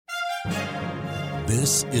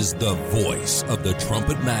This is the voice of the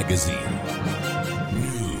Trumpet Magazine.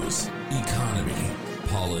 News, economy,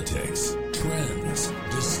 politics, trends,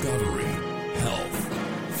 discovery, health,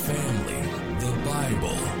 family, the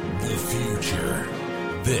Bible, the future.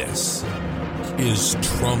 This is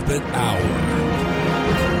Trumpet Hour.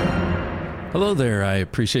 Hello there. I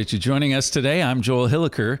appreciate you joining us today. I'm Joel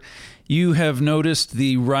Hilliker. You have noticed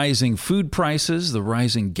the rising food prices, the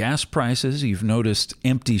rising gas prices. You've noticed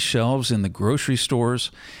empty shelves in the grocery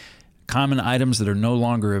stores, common items that are no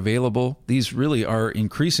longer available. These really are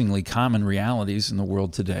increasingly common realities in the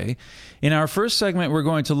world today. In our first segment, we're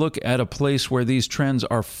going to look at a place where these trends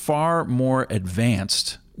are far more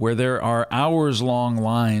advanced, where there are hours-long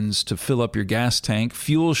lines to fill up your gas tank,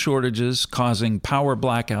 fuel shortages causing power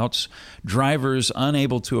blackouts, drivers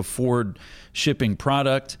unable to afford shipping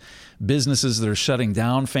product, businesses that are shutting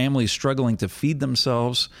down, families struggling to feed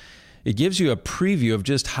themselves. It gives you a preview of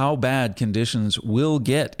just how bad conditions will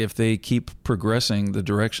get if they keep progressing the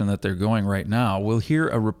direction that they're going right now. We'll hear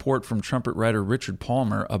a report from trumpet writer Richard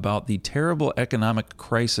Palmer about the terrible economic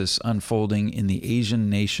crisis unfolding in the Asian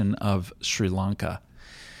nation of Sri Lanka.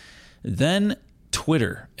 Then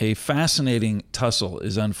Twitter. A fascinating tussle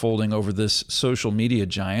is unfolding over this social media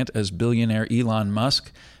giant as billionaire Elon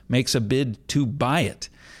Musk makes a bid to buy it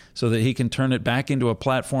so that he can turn it back into a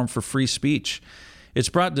platform for free speech. It's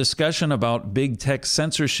brought discussion about big tech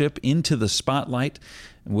censorship into the spotlight,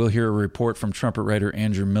 and we'll hear a report from trumpet writer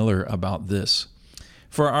Andrew Miller about this.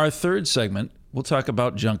 For our third segment, we'll talk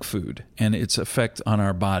about junk food and its effect on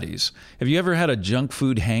our bodies. Have you ever had a junk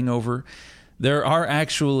food hangover? There are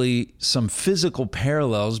actually some physical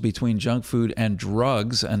parallels between junk food and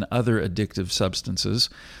drugs and other addictive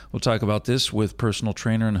substances. We'll talk about this with personal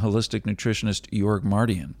trainer and holistic nutritionist Jorg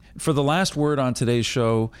Mardian. For the last word on today's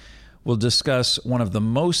show, we'll discuss one of the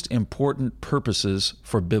most important purposes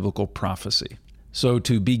for biblical prophecy. So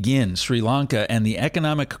to begin, Sri Lanka and the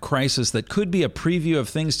economic crisis that could be a preview of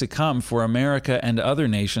things to come for America and other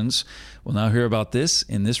nations. We'll now hear about this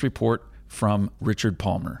in this report from Richard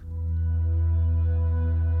Palmer.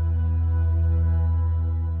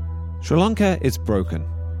 Sri Lanka is broken.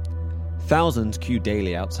 Thousands queue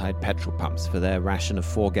daily outside petrol pumps for their ration of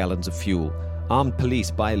 4 gallons of fuel. Armed police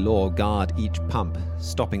by law guard each pump,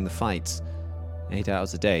 stopping the fights. 8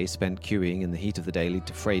 hours a day spent queuing in the heat of the day lead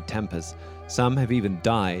to frayed tempers. Some have even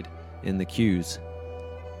died in the queues.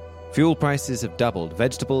 Fuel prices have doubled.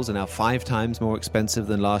 Vegetables are now 5 times more expensive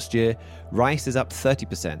than last year. Rice is up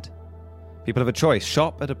 30%. People have a choice: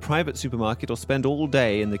 shop at a private supermarket or spend all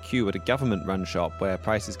day in the queue at a government-run shop where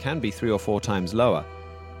prices can be 3 or 4 times lower.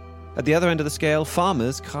 At the other end of the scale,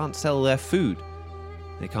 farmers can't sell their food.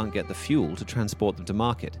 They can't get the fuel to transport them to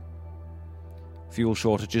market. Fuel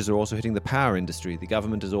shortages are also hitting the power industry. The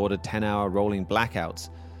government has ordered 10-hour rolling blackouts.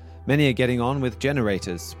 Many are getting on with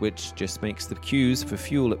generators, which just makes the queues for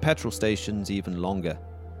fuel at petrol stations even longer.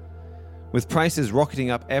 With prices rocketing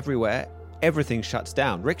up everywhere, everything shuts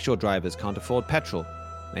down. Rickshaw drivers can't afford petrol.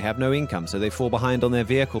 They have no income, so they fall behind on their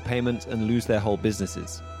vehicle payments and lose their whole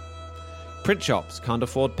businesses. Print shops can't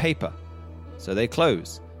afford paper, so they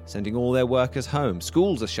close, sending all their workers home.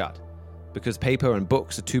 Schools are shut because paper and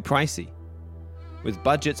books are too pricey. With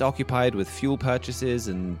budgets occupied with fuel purchases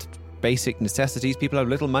and basic necessities, people have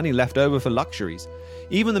little money left over for luxuries.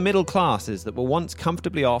 Even the middle classes that were once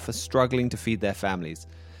comfortably off are struggling to feed their families.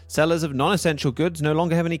 Sellers of non-essential goods no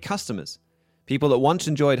longer have any customers. People that once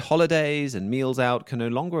enjoyed holidays and meals out can no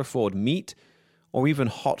longer afford meat or even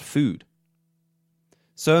hot food.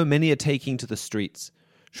 So many are taking to the streets.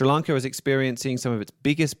 Sri Lanka is experiencing some of its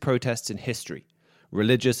biggest protests in history.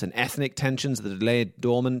 Religious and ethnic tensions that had laid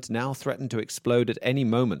dormant now threaten to explode at any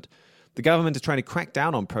moment. The government is trying to crack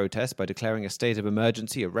down on protests by declaring a state of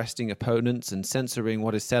emergency, arresting opponents, and censoring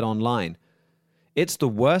what is said online. It's the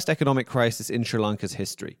worst economic crisis in Sri Lanka's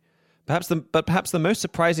history. Perhaps the most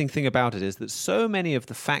surprising thing about it is that so many of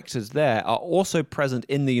the factors there are also present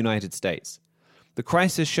in the United States. The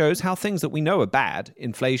crisis shows how things that we know are bad,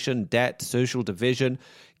 inflation, debt, social division,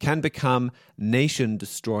 can become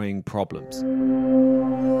nation-destroying problems.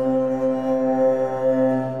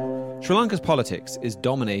 Sri Lanka's politics is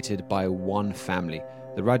dominated by one family,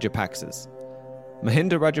 the Rajapaksas.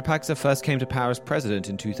 Mahinda Rajapaksa first came to power as president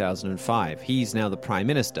in 2005. He's now the prime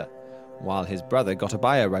minister, while his brother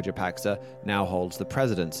Gotabaya Rajapaksa now holds the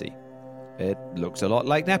presidency. It looks a lot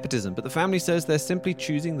like nepotism, but the family says they're simply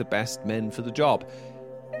choosing the best men for the job.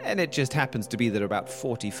 And it just happens to be that about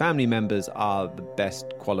 40 family members are the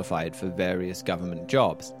best qualified for various government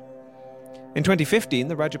jobs. In 2015,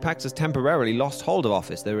 the Rajapaksas temporarily lost hold of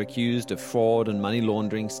office. They were accused of fraud and money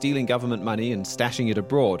laundering, stealing government money and stashing it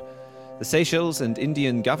abroad. The Seychelles and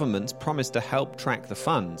Indian governments promised to help track the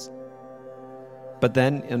funds. But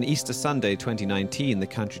then, on Easter Sunday 2019, the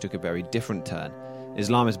country took a very different turn.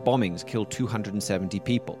 Islamist bombings killed 270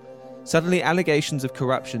 people. Suddenly, allegations of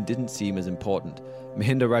corruption didn't seem as important.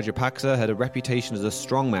 Mahinda Rajapaksa had a reputation as a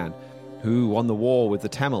strongman who won the war with the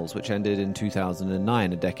Tamils, which ended in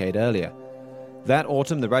 2009, a decade earlier. That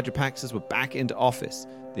autumn, the Rajapaksas were back into office.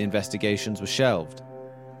 The investigations were shelved.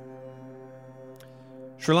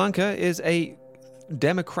 Sri Lanka is a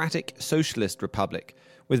democratic socialist republic,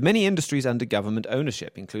 with many industries under government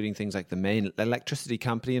ownership, including things like the main electricity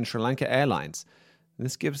company and Sri Lanka Airlines.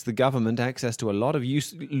 This gives the government access to a lot of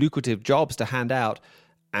lucrative jobs to hand out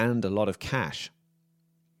and a lot of cash.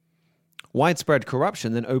 Widespread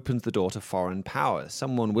corruption then opens the door to foreign power.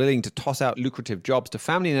 Someone willing to toss out lucrative jobs to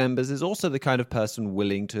family members is also the kind of person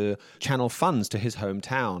willing to channel funds to his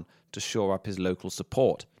hometown to shore up his local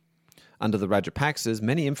support. Under the Rajapaksas,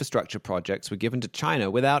 many infrastructure projects were given to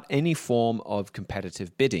China without any form of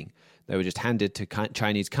competitive bidding. They were just handed to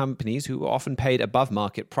Chinese companies who were often paid above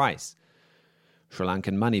market price. Sri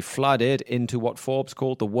Lankan money flooded into what Forbes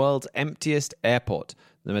called the world's emptiest airport,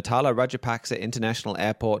 the Matala Rajapaksa International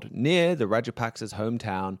Airport near the Rajapaksa's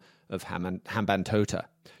hometown of Hambantota.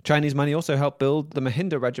 Chinese money also helped build the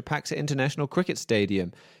Mahinda Rajapaksa International Cricket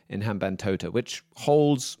Stadium in Hambantota, which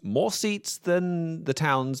holds more seats than the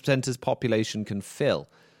town's centre's population can fill.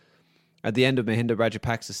 At the end of Mahinda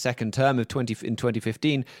Rajapaksa's second term in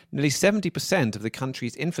 2015, nearly 70% of the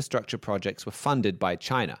country's infrastructure projects were funded by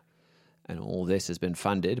China. And all this has been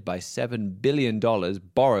funded by $7 billion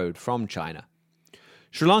borrowed from China.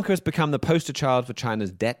 Sri Lanka has become the poster child for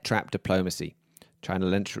China's debt-trap diplomacy. China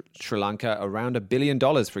lent Sri Lanka around $1 billion,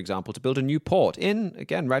 for example, to build a new port in,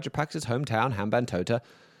 again, Rajapaksa's hometown, Hambantota.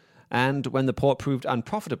 And when the port proved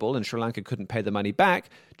unprofitable and Sri Lanka couldn't pay the money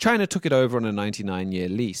back, China took it over on a 99-year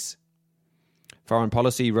lease. Foreign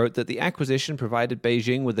Policy wrote that the acquisition provided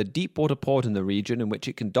Beijing with a deep-water port in the region in which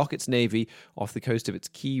it can dock its navy off the coast of its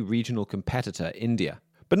key regional competitor, India.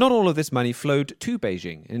 But not all of this money flowed to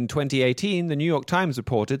Beijing. In 2018, the New York Times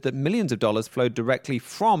reported that millions of dollars flowed directly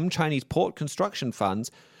from Chinese port construction funds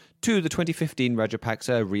to the 2015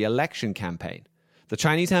 Rajapaksa re-election campaign. The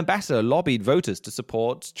Chinese ambassador lobbied voters to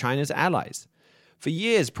support China's allies. For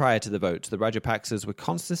years prior to the vote, the Rajapaksas were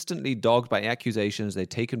consistently dogged by accusations they'd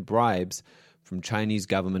taken bribes from Chinese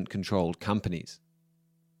government-controlled companies.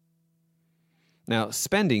 Now,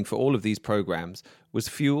 spending for all of these programs was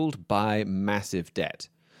fueled by massive debt.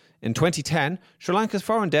 In 2010, Sri Lanka's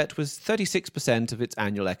foreign debt was 36% of its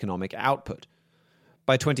annual economic output.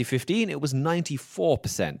 By 2015, it was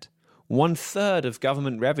 94%. One-third of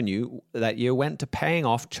government revenue that year went to paying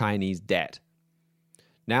off Chinese debt.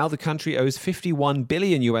 Now the country owes $51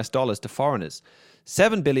 billion to foreigners.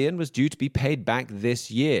 $7 billion was due to be paid back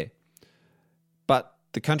this year. But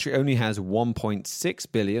the country only has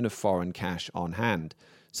 $1.6 billion of foreign cash on hand.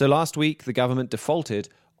 So last week, the government defaulted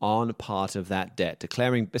on part of that debt,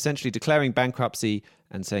 essentially declaring bankruptcy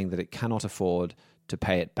and saying that it cannot afford to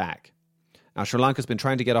pay it back. Now, Sri Lanka's been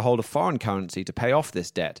trying to get a hold of foreign currency to pay off this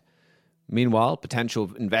debt. Meanwhile,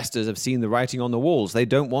 potential investors have seen the writing on the walls. They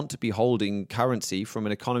don't want to be holding currency from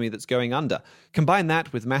an economy that's going under. Combine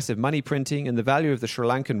that with massive money printing, and the value of the Sri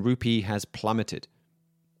Lankan rupee has plummeted.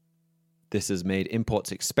 This has made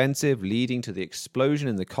imports expensive, leading to the explosion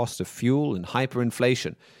in the cost of fuel and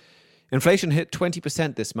hyperinflation. Inflation hit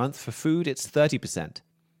 20% this month. For food, it's 30%.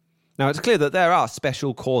 Now, it's clear that there are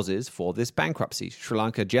special causes for this bankruptcy. Sri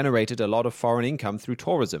Lanka generated a lot of foreign income through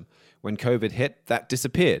tourism. When COVID hit, that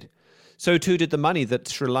disappeared. So too did the money that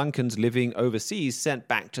Sri Lankans living overseas sent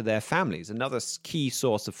back to their families, another key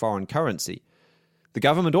source of foreign currency. The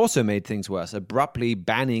government also made things worse, abruptly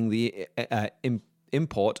banning the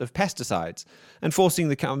import of pesticides and forcing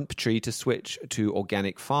the country to switch to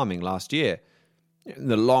organic farming last year. In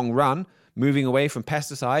the long run, moving away from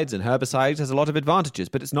pesticides and herbicides has a lot of advantages,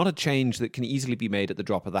 but it's not a change that can easily be made at the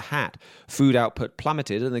drop of the hat. Food output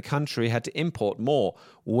plummeted and the country had to import more,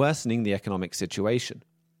 worsening the economic situation.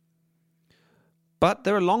 But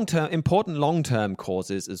there are important long-term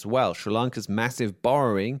causes as well. Sri Lanka's massive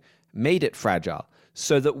borrowing made it fragile,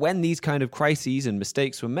 so that when these kind of crises and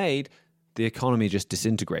mistakes were made, the economy just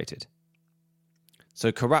disintegrated.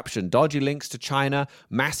 So corruption, dodgy links to China,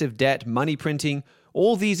 massive debt, money printing,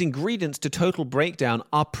 all these ingredients to total breakdown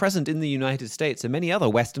are present in the United States and many other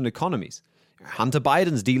Western economies. Hunter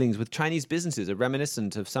Biden's dealings with Chinese businesses are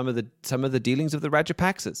reminiscent of some of the dealings of the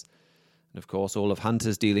Rajapaksas. And of course, all of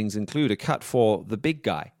Hunter's dealings include a cut for the big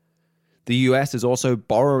guy. The US is also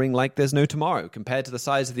borrowing like there's no tomorrow. Compared to the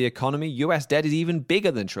size of the economy, US debt is even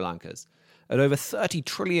bigger than Sri Lanka's. At over 30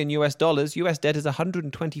 trillion US dollars, US debt is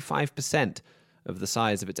 125% of the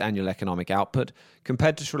size of its annual economic output,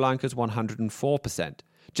 compared to Sri Lanka's 104%.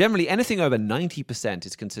 Generally, anything over 90%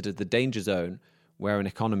 is considered the danger zone where an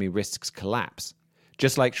economy risks collapse.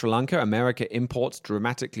 Just like Sri Lanka, America imports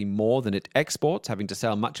dramatically more than it exports, having to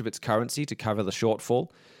sell much of its currency to cover the shortfall.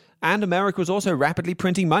 And America was also rapidly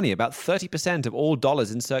printing money. About 30% of all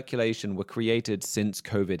dollars in circulation were created since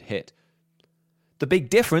COVID hit. The big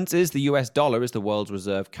difference is the US dollar is the world's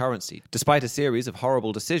reserve currency. Despite a series of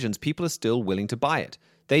horrible decisions, people are still willing to buy it.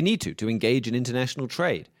 They need to engage in international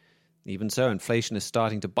trade. Even so, inflation is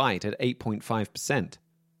starting to bite at 8.5%.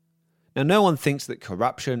 Now, no one thinks that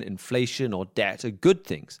corruption, inflation, or debt are good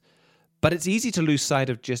things, but it's easy to lose sight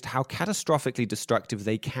of just how catastrophically destructive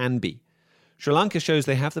they can be. Sri Lanka shows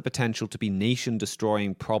they have the potential to be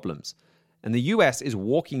nation-destroying problems, and the US is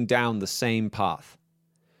walking down the same path.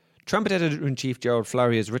 Trumpet Editor-in-Chief Gerald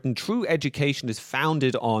Flurry has written, "True education is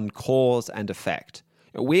founded on cause and effect."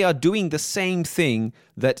 We are doing the same thing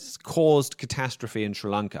that's caused catastrophe in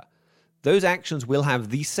Sri Lanka. Those actions will have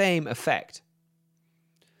the same effect.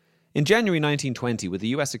 In January 1920, with the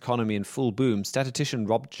US economy in full boom, statistician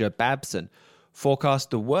Roger Babson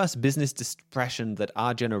forecast the worst business depression that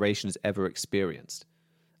our generation has ever experienced.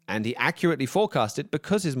 And he accurately forecast it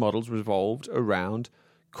because his models revolved around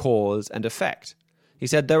cause and effect. He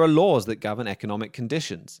said there are laws that govern economic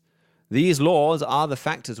conditions. These laws are the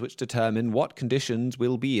factors which determine what conditions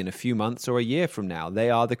will be in a few months or a year from now. They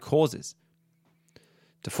are the causes.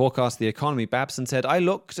 To forecast the economy, Babson said, "I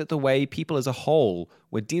looked at the way people as a whole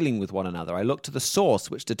were dealing with one another. I looked to the source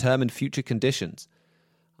which determined future conditions.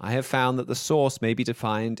 I have found that the source may be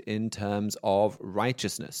defined in terms of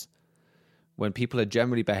righteousness. When people are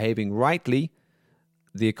generally behaving rightly,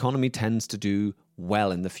 the economy tends to do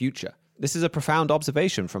well in the future." This is a profound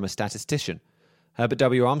observation from a statistician. Herbert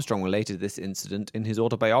W. Armstrong related this incident in his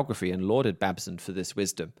autobiography and lauded Babson for this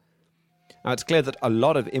wisdom. Now, it's clear that a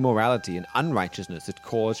lot of immorality and unrighteousness had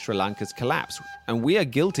caused Sri Lanka's collapse, and we are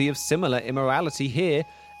guilty of similar immorality here,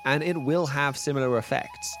 and it will have similar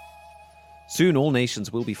effects. Soon all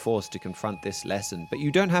nations will be forced to confront this lesson, but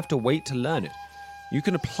you don't have to wait to learn it. You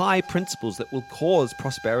can apply principles that will cause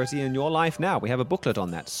prosperity in your life now. We have a booklet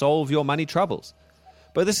on that, Solve Your Money Troubles.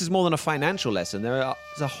 But this is more than a financial lesson. There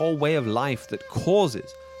is a whole way of life that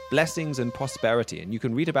causes blessings and prosperity, and you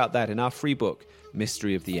can read about that in our free book,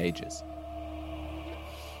 Mystery of the Ages.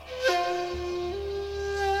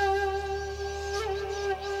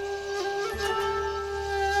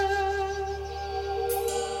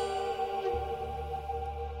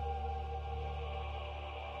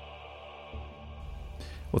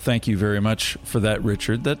 Well, thank you very much for that,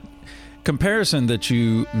 Richard. That comparison that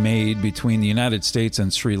you made between the United States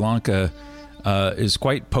and Sri Lanka is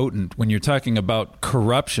quite potent when you're talking about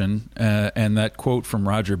corruption and that quote from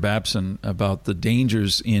Roger Babson about the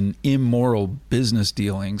dangers in immoral business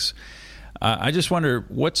dealings. I just wonder,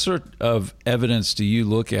 what sort of evidence do you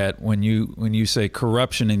look at when you say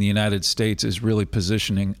corruption in the United States is really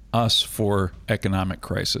positioning us for economic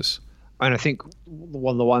crisis? And I think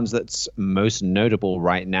one of the ones that's most notable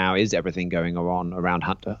right now is everything going on around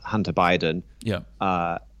Hunter Biden. Yeah.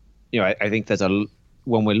 I think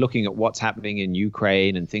when we're looking at what's happening in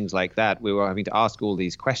Ukraine and things like that, we were having to ask all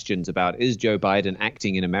these questions about, is Joe Biden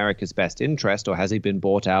acting in America's best interest, or has he been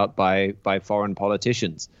bought out by foreign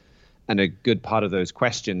politicians? And a good part of those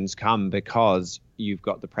questions come because you've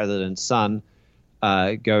got the president's son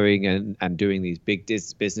going and doing these big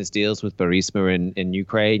business deals with Burisma in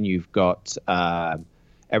Ukraine. You've got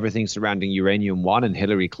everything surrounding Uranium One and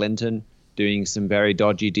Hillary Clinton doing some very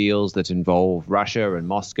dodgy deals that involve Russia and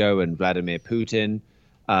Moscow and Vladimir Putin.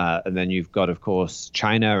 And then you've got, of course,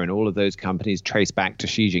 China and all of those companies traced back to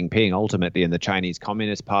Xi Jinping, ultimately in the Chinese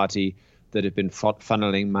Communist Party, that have been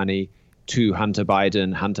funneling money to Hunter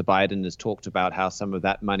Biden. Hunter Biden has talked about how some of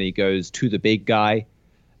that money goes to the big guy.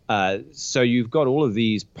 So you've got all of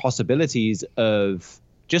these possibilities of,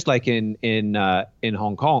 just like in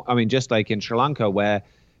Hong Kong, just like in Sri Lanka, where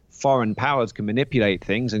foreign powers can manipulate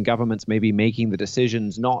things and governments may be making the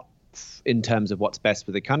decisions not in terms of what's best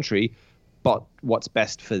for the country, but what's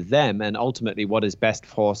best for them and ultimately what is best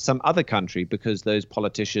for some other country, because those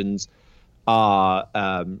politicians are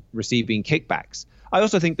receiving kickbacks. I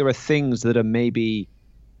also think there are things that are maybe,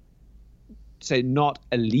 say, not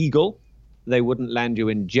illegal. They wouldn't land you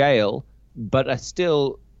in jail, but are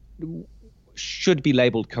still should be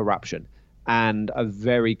labeled corruption and are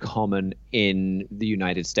very common in the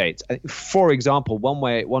United States. For example,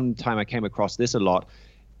 one time I came across this a lot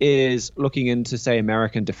is looking into, say,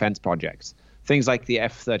 American defense projects, things like the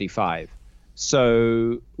F-35.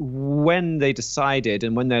 So when they decided,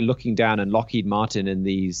 and when they're looking down, and Lockheed Martin and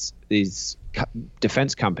these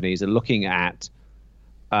defense companies are looking at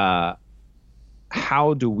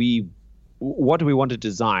what do we want to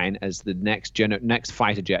design as the next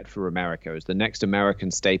fighter jet for America, as the next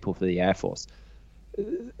American staple for the Air Force.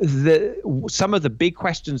 Some of the big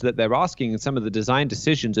questions that they're asking and some of the design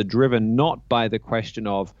decisions are driven not by the question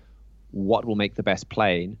of what will make the best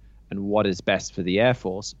plane and what is best for the Air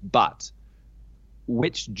Force, but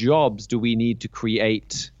which jobs do we need to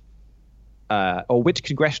create, or which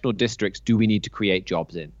congressional districts do we need to create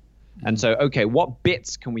jobs in? And so, okay, what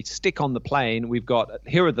bits can we stick on the plane? We've got,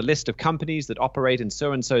 here are the list of companies that operate in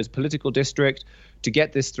so-and-so's political district. To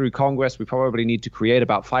get this through Congress, we probably need to create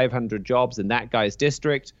about 500 jobs in that guy's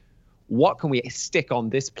district. What can we stick on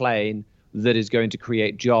this plane that is going to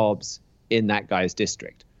create jobs in that guy's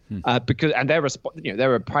district? Because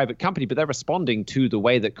they're a private company, but they're responding to the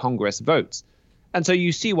way that Congress votes. And so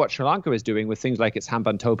you see what Sri Lanka is doing with things like its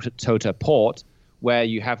Hambantota port, where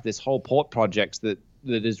you have this whole port project that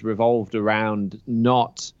is revolved around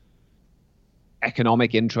not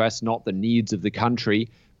economic interests, not the needs of the country,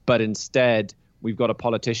 but instead we've got a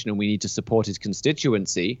politician and we need to support his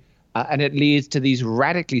constituency. And it leads to these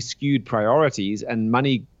radically skewed priorities and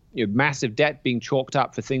money, massive debt being chalked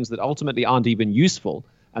up for things that ultimately aren't even useful,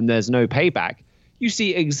 and there's no payback. You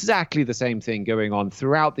see exactly the same thing going on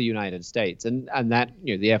throughout the United States. And that,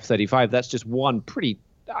 the F-35, that's just one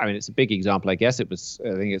it's a big example, I guess. I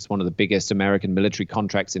think it's one of the biggest American military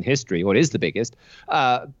contracts in history, or it is the biggest.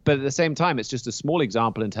 But at the same time, it's just a small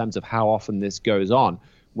example in terms of how often this goes on,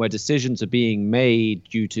 where decisions are being made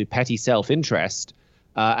due to petty self-interest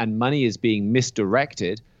and money is being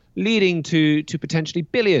misdirected, leading to potentially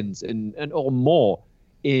billions or more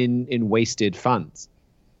in wasted funds.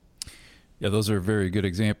 Yeah, those are very good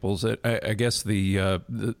examples. I guess the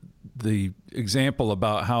example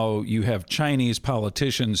about how you have Chinese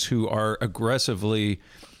politicians who are aggressively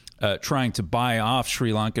trying to buy off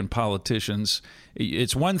Sri Lankan politicians.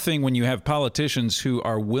 It's one thing when you have politicians who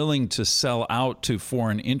are willing to sell out to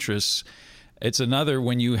foreign interests. It's another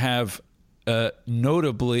when you have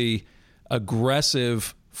notably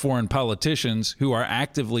aggressive foreign politicians who are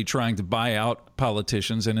actively trying to buy out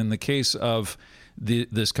politicians. And in the case of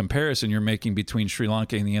this comparison you're making between Sri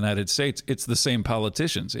Lanka and the United States, it's the same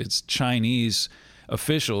politicians. It's Chinese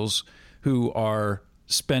officials who are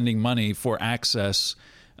spending money for access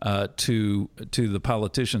to the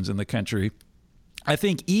politicians in the country. I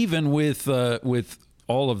think even with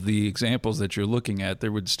all of the examples that you're looking at,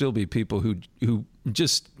 there would still be people who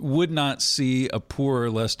just would not see a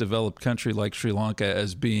poorer, less developed country like Sri Lanka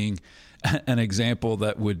as being an example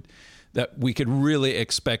that we could really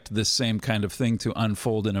expect this same kind of thing to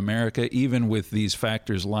unfold in America, even with these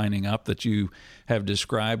factors lining up that you have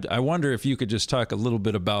described. I wonder if you could just talk a little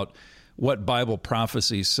bit about what Bible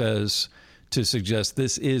prophecy says to suggest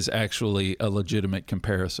this is actually a legitimate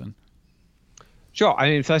comparison. Sure. I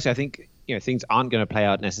mean, firstly, I think things aren't going to play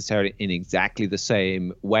out necessarily in exactly the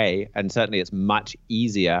same way, and certainly it's much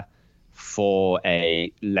easier for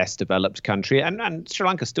a less developed country, and Sri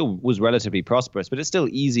Lanka still was relatively prosperous, but it's still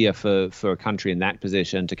easier for a country in that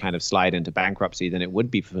position to kind of slide into bankruptcy than it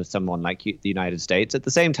would be for someone like the United States. At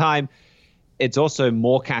the same time, it's also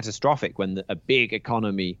more catastrophic when a big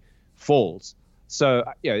economy falls. So,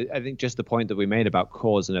 I think just the point that we made about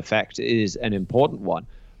cause and effect is an important one.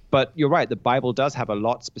 But you're right, the Bible does have a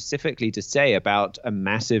lot specifically to say about a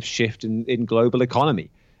massive shift in global economy.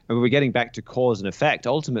 And when we're getting back to cause and effect,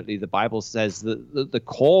 ultimately the Bible says that the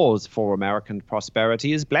cause for American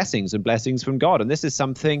prosperity is blessings, and blessings from God. And this is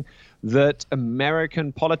something that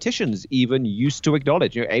American politicians even used to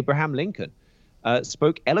acknowledge. Abraham Lincoln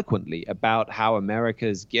spoke eloquently about how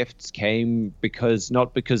America's gifts came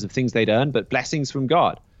not because of things they'd earned, but blessings from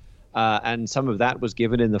God. And some of that was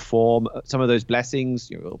given in the form, some of those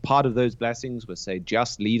blessings, part of those blessings was, say,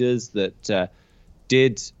 just leaders that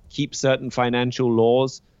did keep certain financial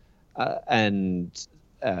laws and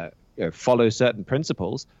follow certain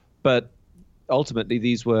principles, but ultimately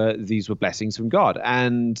these were blessings from God.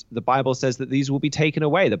 And the Bible says that these will be taken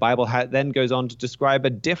away. The Bible then goes on to describe a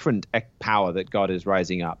different power that God is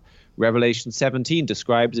rising up. Revelation 17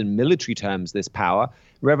 describes in military terms this power.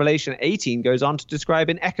 Revelation 18 goes on to describe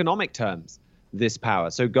in economic terms this power.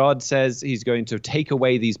 So God says he's going to take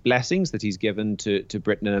away these blessings that he's given to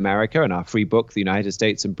Britain and America. And our free book, The United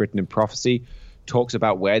States and Britain in Prophecy, talks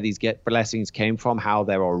about where these blessings came from, how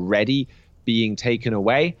they're already being taken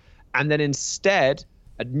away. And then instead,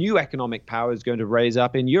 new economic power is going to raise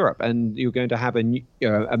up in Europe, and you're going to have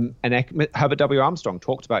Herbert W. Armstrong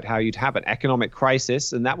talked about how you'd have an economic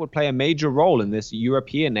crisis, and that would play a major role in this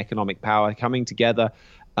European economic power coming together,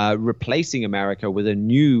 replacing America with a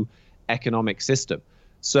new economic system.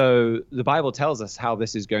 So the Bible tells us how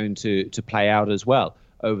this is going to play out as well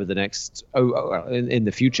over the next in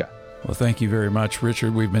the future. Well, thank you very much,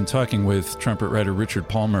 Richard. We've been talking with trumpet writer Richard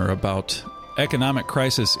Palmer about economic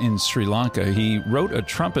crisis in Sri Lanka. He wrote a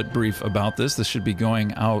trumpet brief about this. This should be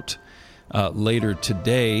going out later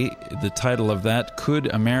today. The title of that, Could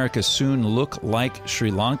America Soon Look Like Sri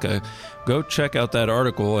Lanka? Go check out that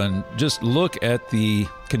article and just look at the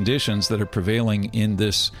conditions that are prevailing in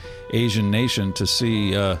this Asian nation to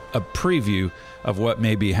see a preview of what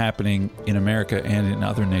may be happening in America and in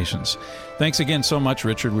other nations. Thanks again so much,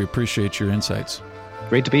 Richard. We appreciate your insights.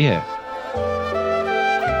 Great to be here.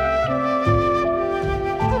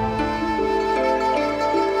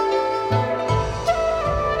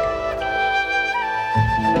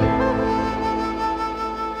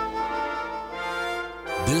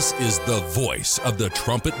 This is the voice of the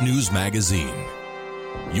Trumpet News Magazine.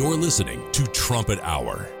 You're listening to Trumpet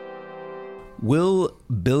Hour. Will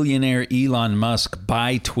billionaire Elon Musk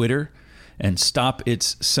buy Twitter and stop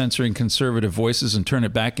its censoring conservative voices and turn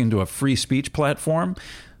it back into a free speech platform?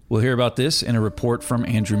 We'll hear about this in a report from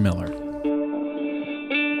Andrew Miller.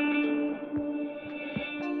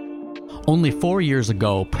 Only 4 years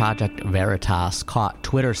ago, Project Veritas caught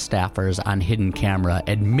Twitter staffers on hidden camera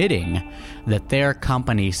admitting that their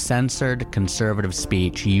company censored conservative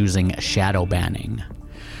speech using shadow banning.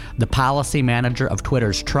 The policy manager of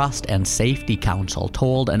Twitter's Trust and Safety Council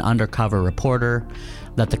told an undercover reporter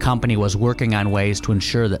that the company was working on ways to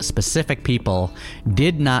ensure that specific people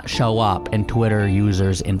did not show up in Twitter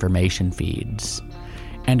users' information feeds.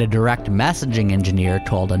 And a direct messaging engineer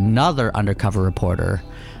told another undercover reporter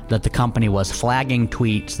that the company was flagging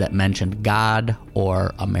tweets that mentioned God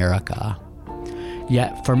or America.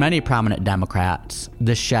 Yet, for many prominent Democrats,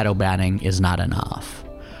 this shadow banning is not enough.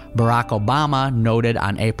 Barack Obama noted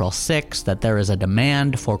on April 6 that there is a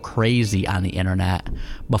demand for crazy on the internet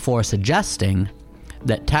before suggesting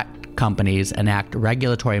that tech companies enact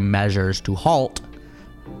regulatory measures to halt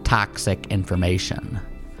toxic information.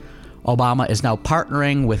 Obama is now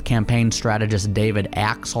partnering with campaign strategist David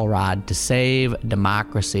Axelrod to save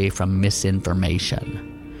democracy from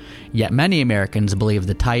misinformation. Yet many Americans believe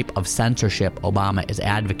the type of censorship Obama is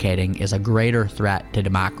advocating is a greater threat to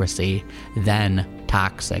democracy than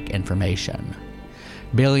toxic information.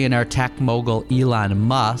 Billionaire tech mogul Elon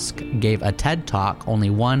Musk gave a TED Talk only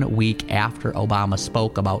 1 week after Obama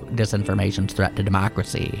spoke about disinformation's threat to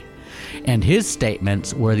democracy, and his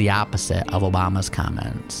statements were the opposite of Obama's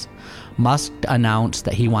comments. Musk announced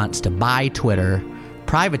that he wants to buy Twitter,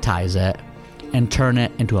 privatize it, and turn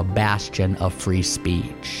it into a bastion of free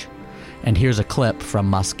speech. And here's a clip from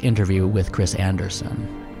Musk's interview with Chris Anderson.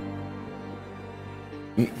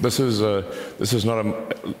 This is not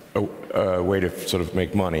a way to sort of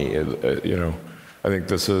make money. I think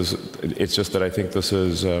this is. It's just that I think this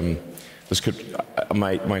is. This could.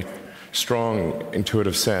 My strong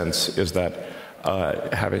intuitive sense is that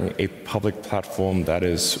having a public platform that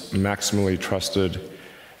is maximally trusted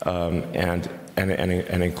and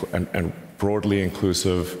broadly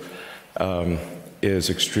inclusive is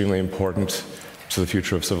extremely important to the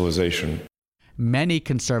future of civilization. Many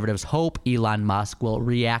conservatives hope Elon Musk will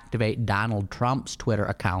reactivate Donald Trump's Twitter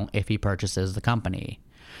account if he purchases the company,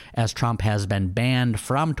 as Trump has been banned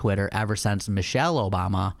from Twitter ever since Michelle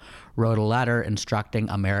Obama wrote a letter instructing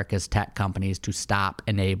America's tech companies to stop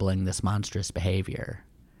enabling this monstrous behavior.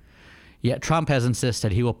 Yet Trump has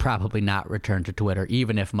insisted he will probably not return to Twitter,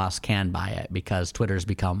 even if Musk can buy it, because Twitter's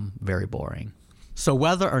become very boring. So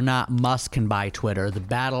whether or not Musk can buy Twitter, the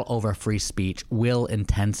battle over free speech will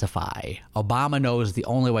intensify. Obama knows the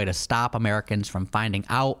only way to stop Americans from finding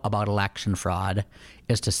out about election fraud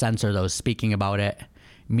is to censor those speaking about it.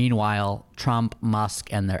 Meanwhile, Trump,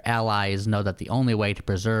 Musk, and their allies know that the only way to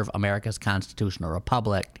preserve America's constitutional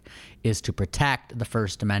republic is to protect the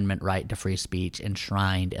First Amendment right to free speech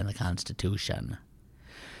enshrined in the Constitution.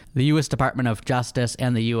 The U.S. Department of Justice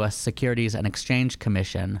and the U.S. Securities and Exchange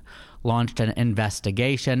Commission launched an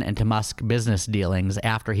investigation into Musk's business dealings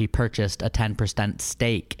after he purchased a 10%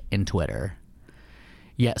 stake in Twitter.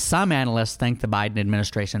 Yet some analysts think the Biden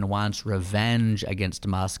administration wants revenge against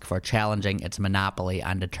Musk for challenging its monopoly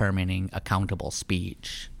on determining accountable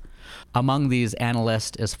speech. Among these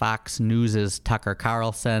analysts is Fox News' Tucker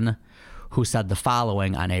Carlson, who said the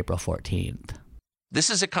following on April 14th. This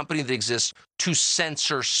is a company that exists to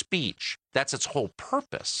censor speech. That's its whole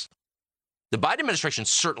purpose. The Biden administration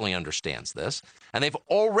certainly understands this, and they've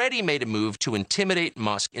already made a move to intimidate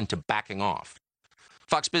Musk into backing off.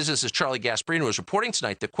 Fox Business's Charlie Gasparino is reporting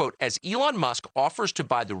tonight that, quote, as Elon Musk offers to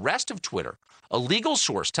buy the rest of Twitter, a legal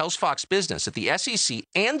source tells Fox Business that the SEC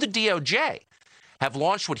and the DOJ have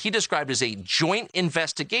launched what he described as a joint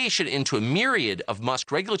investigation into a myriad of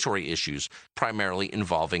Musk regulatory issues, primarily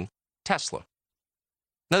involving Tesla.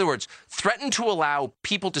 In other words, threaten to allow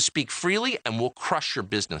people to speak freely and we'll crush your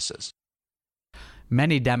businesses.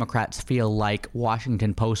 Many Democrats feel like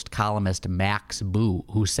Washington Post columnist Max Boot,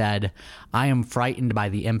 who said, I am frightened by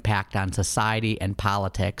the impact on society and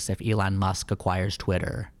politics if Elon Musk acquires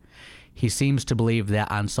Twitter. He seems to believe that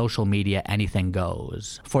on social media, anything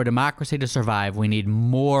goes. For democracy to survive, we need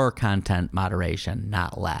more content moderation,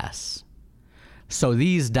 not less. So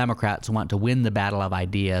these Democrats want to win the battle of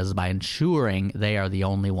ideas by ensuring they are the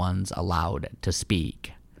only ones allowed to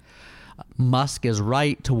speak. Musk is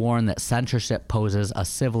right to warn that censorship poses a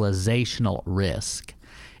civilizational risk.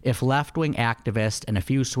 If left-wing activists in a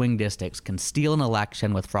few swing districts can steal an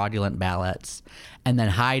election with fraudulent ballots and then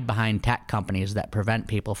hide behind tech companies that prevent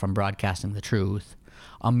people from broadcasting the truth,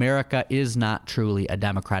 America is not truly a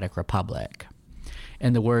democratic republic.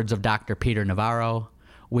 In the words of Dr. Peter Navarro,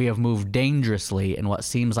 we have moved dangerously in what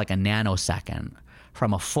seems like a nanosecond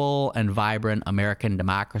from a full and vibrant American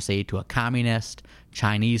democracy to a communist,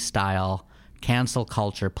 Chinese-style, cancel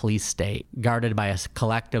culture police state guarded by a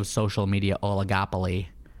collective social media oligopoly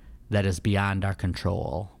that is beyond our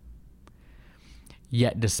control.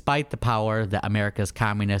 Yet despite the power that America's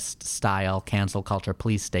communist-style cancel culture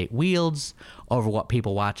police state wields over what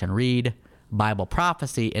people watch and read, Bible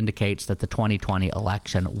prophecy indicates that the 2020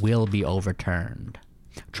 election will be overturned.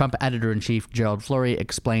 Trump editor-in-chief Gerald Flurry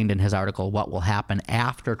explained in his article What Will Happen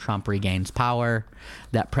After Trump Regains Power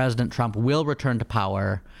that President Trump will return to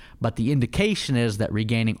power, but the indication is that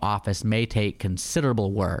regaining office may take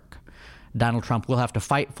considerable work. Donald Trump will have to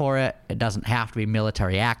fight for it. It doesn't have to be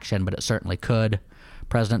military action, but it certainly could.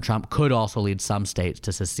 President Trump could also lead some states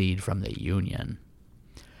to secede from the Union.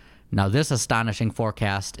 Now, this astonishing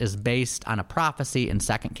forecast is based on a prophecy in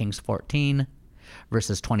 2 Kings 14,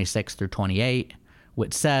 verses 26 through 28,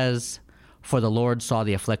 which says, For the Lord saw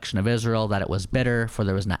the affliction of Israel, that it was bitter, for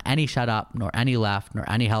there was not any shut up, nor any left, nor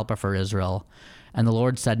any helper for Israel. And the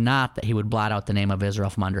Lord said not that he would blot out the name of Israel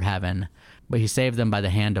from under heaven, but he saved them by the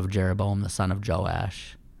hand of Jeroboam the son of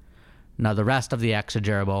Joash. Now the rest of the acts of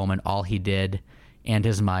Jeroboam and all he did, and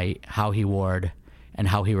his might, how he warred, and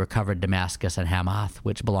how he recovered Damascus and Hamath,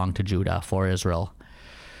 which belonged to Judah, for Israel,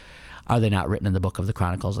 are they not written in the book of the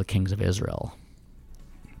Chronicles of the Kings of Israel?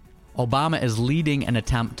 Obama is leading an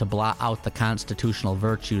attempt to blot out the constitutional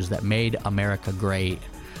virtues that made America great.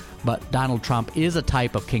 But Donald Trump is a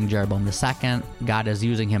type of King Jeroboam II. God is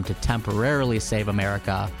using him to temporarily save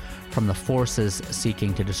America from the forces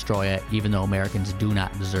seeking to destroy it, even though Americans do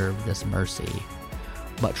not deserve this mercy.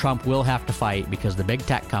 But Trump will have to fight because the big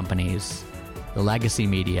tech companies, the legacy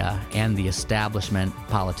media, and the establishment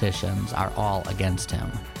politicians are all against him.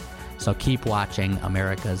 So keep watching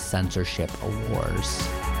America's censorship wars.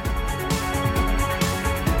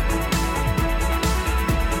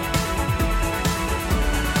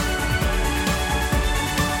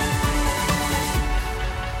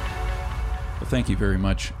 Thank you very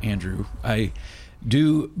much, Andrew. I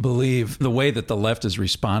do believe the way that the left has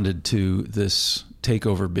responded to this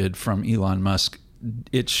takeover bid from Elon Musk,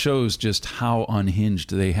 it shows just how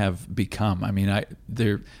unhinged they have become. I mean,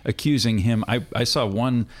 they're accusing him. I saw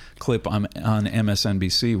one clip on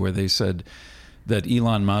MSNBC where they said that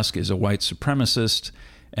Elon Musk is a white supremacist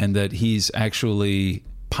and that he's actually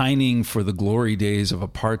pining for the glory days of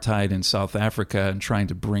apartheid in South Africa and trying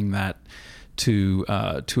to bring that to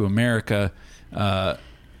America. I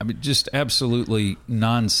mean, just absolutely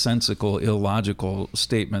nonsensical, illogical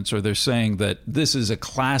statements. Or they're saying that this is a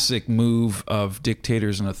classic move of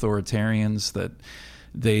dictators and authoritarians, that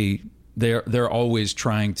they're always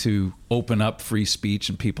trying to open up free speech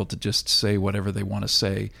and people to just say whatever they want to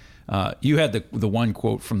say. You had the one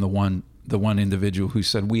quote from the one individual who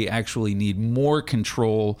said, we actually need more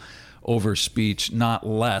control over speech, not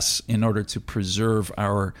less, in order to preserve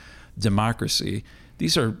our democracy.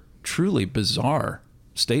 These are truly bizarre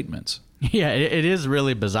statements. Yeah, it is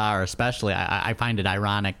really bizarre, especially I find it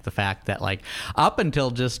ironic, the fact that, like, up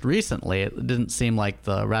until just recently, it didn't seem like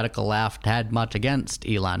the radical left had much against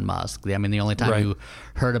Elon Musk. I mean, the only time you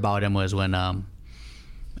heard about him was when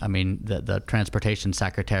I mean, the transportation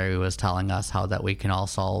secretary was telling us how that we can all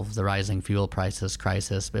solve the rising fuel prices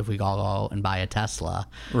crisis if we all go out and buy a Tesla.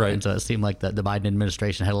 Right. And so it seemed like the Biden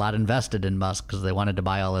administration had a lot invested in Musk because they wanted to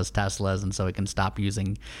buy all his Teslas, and so he can stop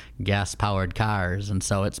using gas-powered cars. And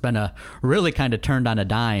so it's been a really kind of turned on a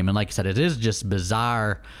dime. And like you said, it is just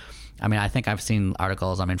bizarre. I mean, I think I've seen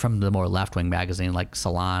articles, from the more left-wing magazine like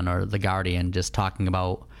Salon or The Guardian, just talking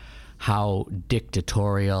about how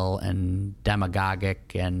dictatorial and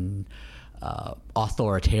demagogic and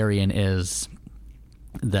authoritarian is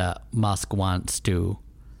that Musk wants to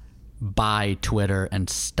buy Twitter and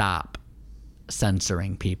stop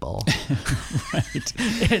censoring people. Right.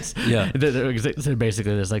 It's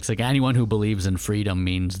basically it's like anyone who believes in freedom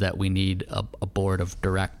means that we need a board of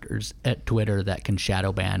directors at Twitter that can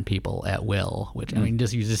shadow ban people at will, which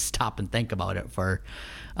you just stop and think about it for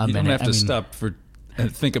a minute. You don't have to stop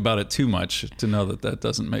and think about it too much to know that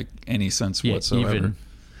doesn't make any sense whatsoever.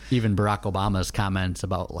 Even Barack Obama's comments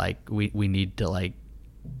about we need to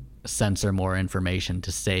censor more information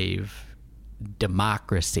to save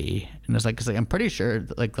democracy, and it's like I'm pretty sure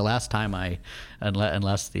the last time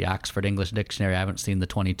unless the Oxford English Dictionary, I haven't seen the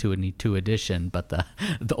 2022 edition, but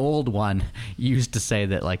the old one used to say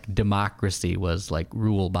that democracy was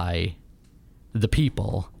rule by the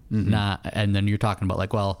people. Not, and then you're talking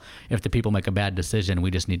about well, if the people make a bad decision,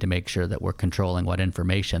 we just need to make sure that we're controlling what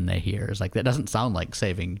information they hear. It's that doesn't sound like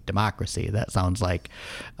saving democracy. That sounds like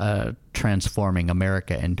transforming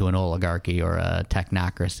America into an oligarchy or a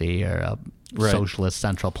technocracy or a socialist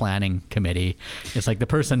central planning committee. It's the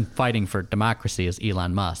person fighting for democracy is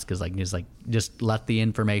Elon Musk. He's just let the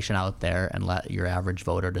information out there and let your average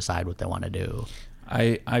voter decide what they want to do.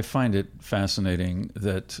 I find it fascinating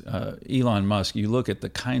that Elon Musk, you look at the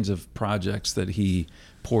kinds of projects that he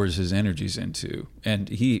pours his energies into, and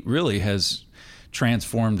he really has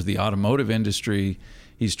transformed the automotive industry.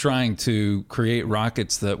 He's trying to create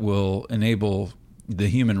rockets that will enable the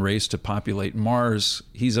human race to populate Mars.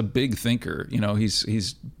 He's a big thinker. He's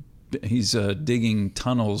digging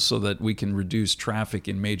tunnels so that we can reduce traffic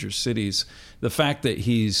in major cities. The fact that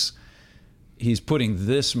he's putting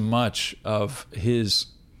this much of his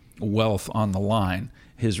wealth on the line,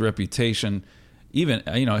 his reputation, even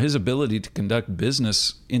his ability to conduct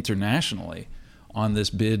business internationally on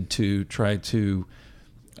this bid to try to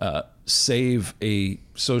save a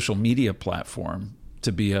social media platform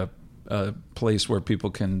to be a place where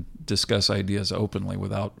people can discuss ideas openly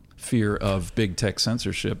without fear of big tech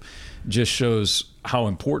censorship, just shows how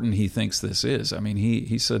important he thinks this is.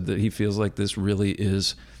 He said that he feels like this really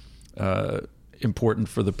is important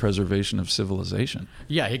for the preservation of civilization.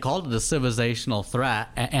 Yeah, he called it a civilizational threat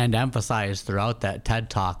and emphasized throughout that TED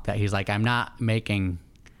Talk that he's I'm not making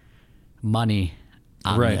money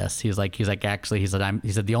on this. He said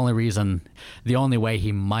the only way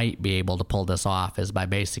he might be able to pull this off is by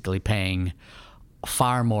basically paying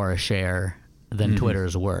far more a share than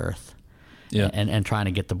Twitter's worth. Yeah. And trying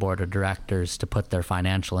to get the board of directors to put their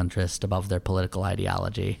financial interest above their political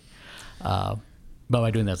ideology. But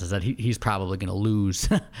by doing this, I said he's probably going to lose.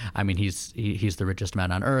 He's the richest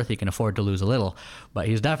man on earth. He can afford to lose a little, but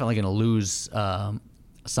he's definitely going to lose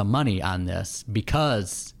some money on this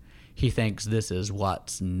because he thinks this is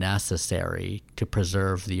what's necessary to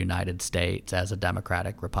preserve the United States as a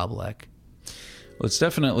democratic republic. Well, it's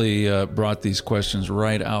definitely brought these questions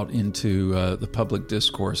right out into the public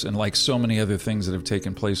discourse. And like so many other things that have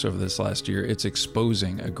taken place over this last year, it's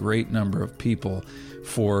exposing a great number of people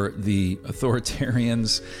for the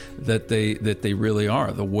authoritarians that they really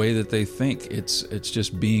are, the way that they think. It's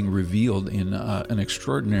just being revealed in an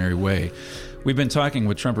extraordinary way. We've been talking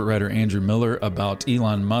with trumpet writer Andrew Miller about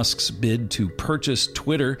Elon Musk's bid to purchase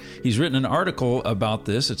Twitter. He's written an article about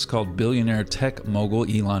this. It's called Billionaire Tech Mogul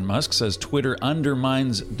Elon Musk Says Twitter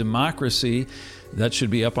Undermines Democracy. That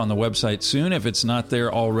should be up on the website soon. If it's not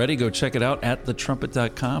there already, go check it out at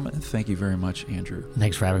thetrumpet.com. And thank you very much, Andrew.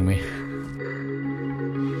 Thanks for having me.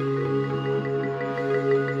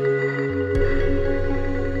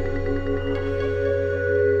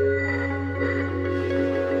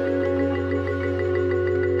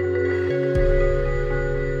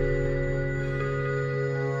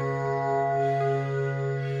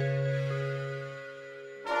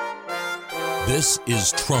 This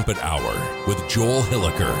is Trumpet Hour with Joel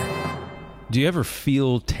Hilliker. Do you ever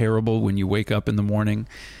feel terrible when you wake up in the morning?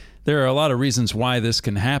 There are a lot of reasons why this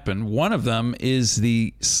can happen. One of them is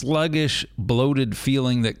the sluggish, bloated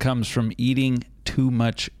feeling that comes from eating too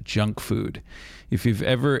much junk food. If you've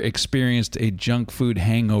ever experienced a junk food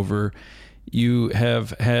hangover, you have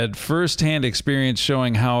had firsthand experience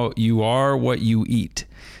showing how you are what you eat.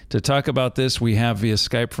 To talk about this, we have via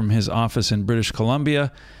Skype from his office in British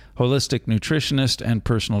Columbia, holistic nutritionist and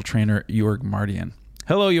personal trainer Jorg Mardian.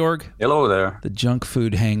 Hello, Jorg. Hello there. The junk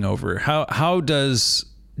food hangover. How does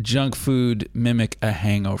junk food mimic a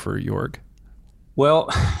hangover, Jorg? Well,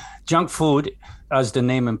 junk food, as the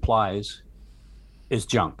name implies, is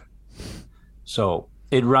junk. So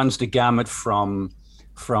it runs the gamut from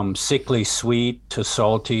sickly sweet to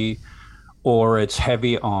salty, or it's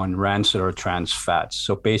heavy on rancid or trans fats.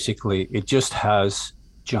 So basically, it just has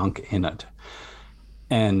junk in it.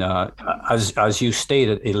 And as you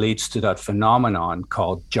stated, it leads to that phenomenon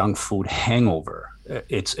called junk food hangover.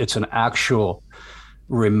 It's an actual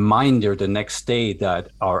reminder the next day that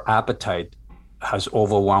our appetite has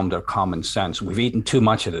overwhelmed our common sense. We've eaten too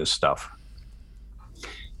much of this stuff.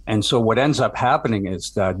 And so what ends up happening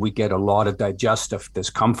is that we get a lot of digestive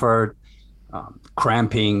discomfort,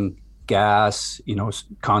 cramping, gas,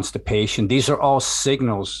 constipation. These are all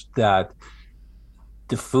signals that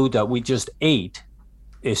the food that we just ate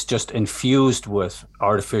is just infused with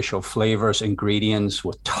artificial flavors, ingredients,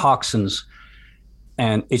 with toxins.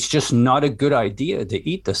 And it's just not a good idea to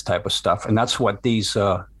eat this type of stuff. And that's what these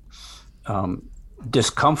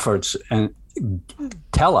discomforts and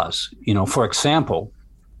tell us. For example,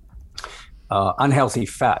 unhealthy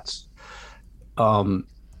fats.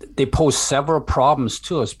 They pose several problems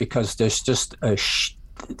to us because there's just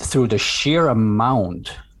through the sheer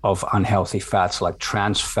amount of unhealthy fats like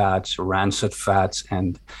trans fats, rancid fats,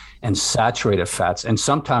 and saturated fats. And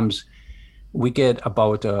sometimes we get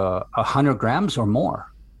about 100 grams or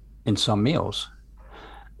more in some meals,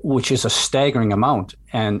 which is a staggering amount.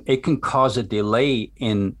 And it can cause a delay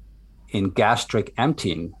in gastric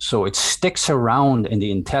emptying. So it sticks around in the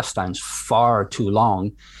intestines far too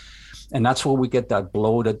long. And that's where we get that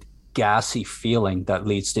bloated, gassy feeling that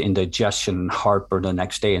leads to indigestion and heartburn the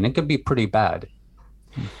next day. And it can be pretty bad.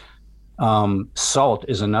 Salt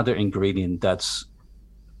is another ingredient that's,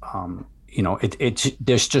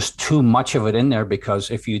 there's just too much of it in there,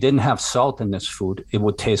 because if you didn't have salt in this food, it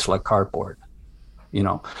would taste like cardboard.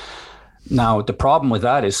 Now, the problem with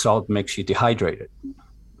that is salt makes you dehydrated.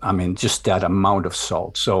 Just that amount of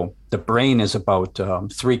salt. So the brain is about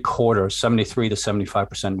 3/4, 73 to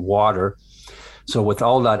 75% water. So with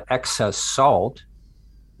all that excess salt,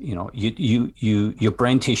 your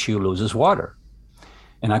brain tissue loses water.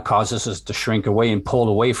 And that causes us to shrink away and pull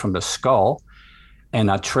away from the skull. And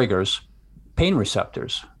that triggers pain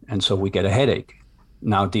receptors. And so we get a headache.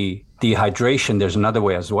 Now, the dehydration, there's another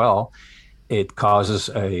way as well. It causes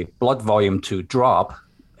a blood volume to drop,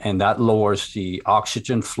 and that lowers the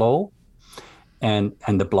oxygen flow and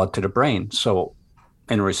the blood to the brain. So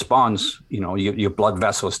in response, your blood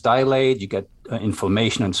vessels dilate, you get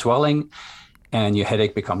inflammation and swelling, and your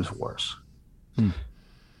headache becomes worse.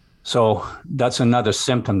 So that's another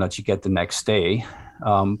symptom that you get the next day.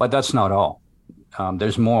 But that's not all.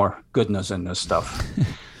 There's more goodness in this stuff.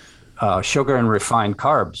 Sugar and refined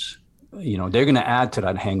carbs, they're going to add to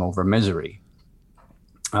that hangover misery.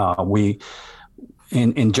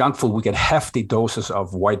 In junk food, we get hefty doses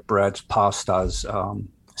of white breads, pastas,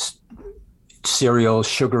 cereals,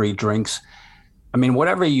 sugary drinks.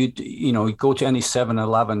 Whatever you go to any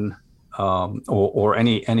 7-Eleven or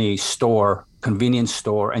any store, convenience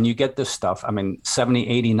store, and you get this stuff. 70,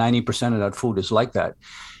 80, 90% of that food is like that.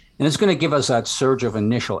 And it's going to give us that surge of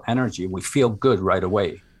initial energy. We feel good right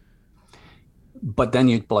away. But then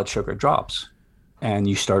your blood sugar drops and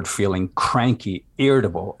you start feeling cranky,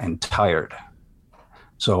 irritable, and tired.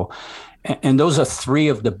 So, and those are three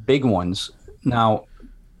of the big ones. Now,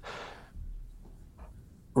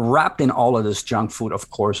 wrapped in all of this junk food,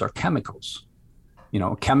 of course, are chemicals.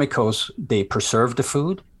 Chemicals, they preserve the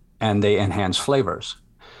food and they enhance flavors.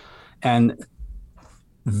 And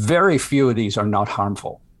very few of these are not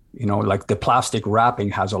harmful. Like the plastic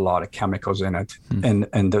wrapping has a lot of chemicals in it. And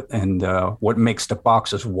what makes the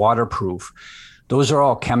boxes waterproof, those are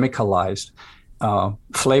all chemicalized.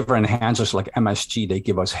 Flavor enhancers like MSG, they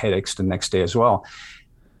give us headaches the next day as well.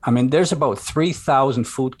 There's about 3,000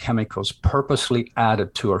 food chemicals purposely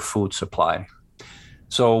added to our food supply.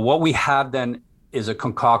 So what we have then is a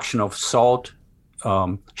concoction of salt,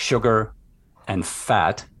 sugar, and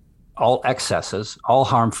fat, all excesses, all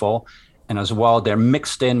harmful. And as well, they're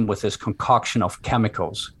mixed in with this concoction of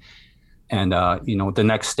chemicals. And, the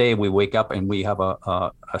next day we wake up and we have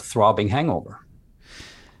a throbbing hangover.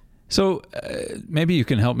 So maybe you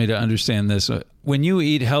can help me to understand this. When you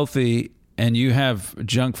eat healthy and you have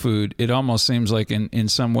junk food, it almost seems like in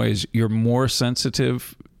some ways you're more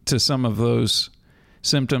sensitive to some of those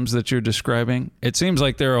symptoms that you're describing. It seems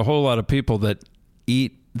like there are a whole lot of people that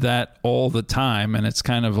eat that all the time, and it's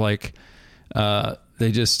kind of like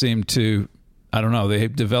They just seem to, I don't know, they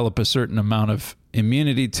develop a certain amount of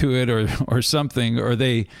immunity to it or something, or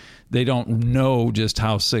they don't know just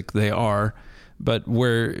how sick they are. But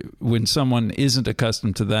when someone isn't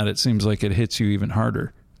accustomed to that, it seems like it hits you even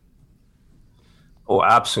harder. Oh,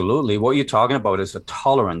 absolutely. What you're talking about is a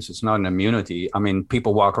tolerance. It's not an immunity. I mean,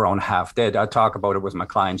 people walk around half dead. I talk about it with my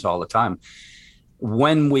clients all the time.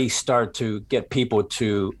 When we start to get people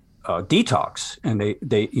to detox, and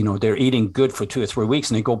they're eating good for 2 or 3 weeks,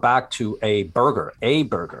 and they go back to a burger.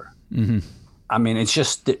 Mm-hmm. I mean, it's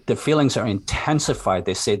just the feelings are intensified.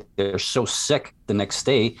 They say they're so sick the next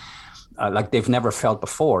day, like they've never felt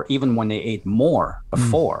before, even when they ate more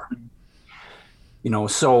before.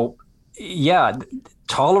 So yeah,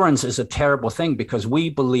 tolerance is a terrible thing, because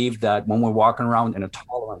we believe that when we're walking around in a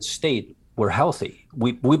tolerant state, we're healthy.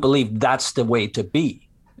 We believe that's the way to be.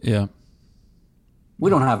 Yeah. We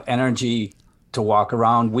don't have energy to walk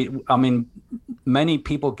around. Many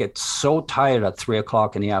people get so tired at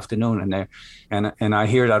 3:00 in the afternoon, and I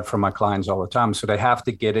hear that from my clients all the time. So they have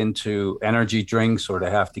to get into energy drinks, or they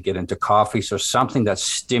have to get into coffees or something that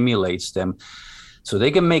stimulates them, so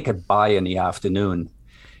they can make it by in the afternoon.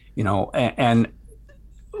 And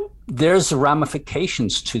there's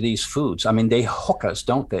ramifications to these foods. I mean, they hook us,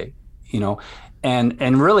 don't they?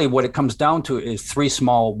 And really what it comes down to is 3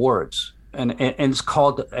 small words, and it's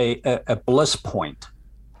called a bliss point.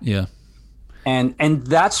 Yeah. And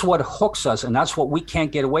that's what hooks us, and that's what we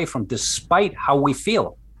can't get away from, despite how we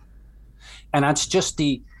feel. And that's just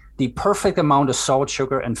the perfect amount of salt,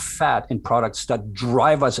 sugar, and fat in products that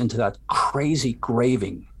drive us into that crazy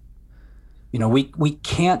craving. We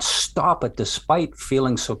can't stop it despite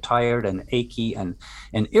feeling so tired and achy and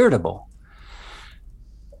irritable.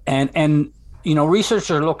 And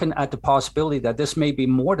researchers are looking at the possibility that this may be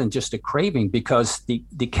more than just a craving, because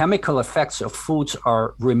the chemical effects of foods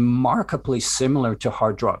are remarkably similar to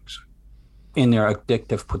hard drugs in their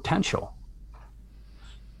addictive potential.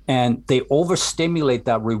 And they overstimulate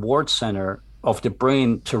that reward center of the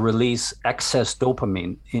brain to release excess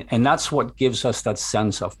dopamine. And that's what gives us that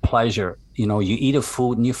sense of pleasure. You eat a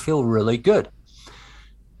food and you feel really good.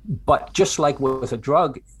 But just like with a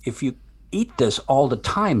drug, if you eat this all the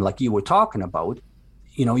time, like you were talking about,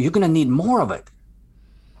 you're going to need more of it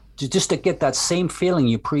just to get that same feeling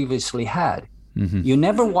you previously had. Mm-hmm. You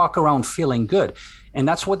never walk around feeling good. And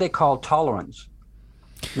that's what they call tolerance.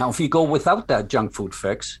 Now, if you go without that junk food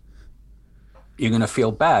fix, you're going to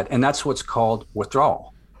feel bad. And that's what's called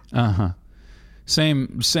withdrawal. Uh-huh.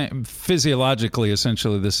 Same physiologically,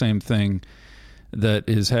 essentially the same thing that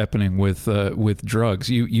is happening with drugs.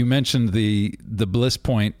 You mentioned the bliss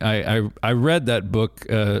point. I read that book,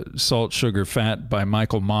 Salt, Sugar, Fat by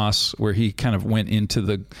Michael Moss, where he kind of went into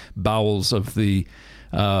the bowels of the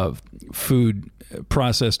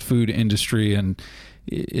processed food industry and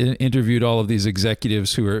interviewed all of these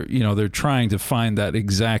executives who are, they're trying to find that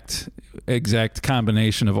exact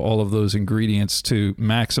combination of all of those ingredients to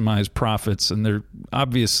maximize profits, and they're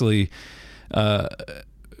obviously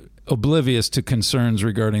oblivious to concerns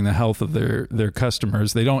regarding the health of their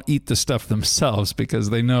customers. They don't eat the stuff themselves because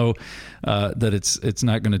they know that it's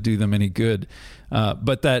not going to do them any good.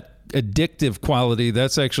 But that addictive quality,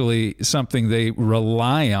 that's actually something they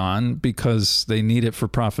rely on because they need it for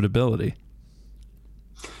profitability.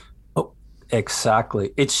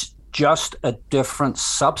 Exactly. It's just a different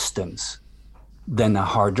substance than a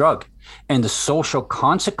hard drug. And the social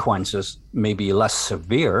consequences may be less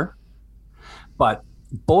severe, but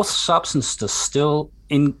both substances still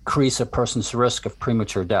increase a person's risk of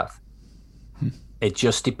premature death. It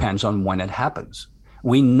just depends on when it happens.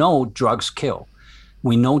 We know drugs kill.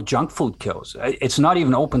 We know junk food kills. It's not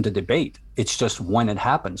even open to debate. It's just when it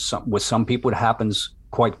happens. With some people, it happens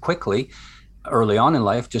quite quickly early on in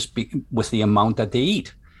life, just with the amount that they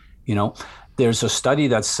eat. There's a study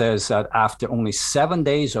that says that after only 7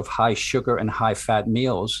 days of high sugar and high fat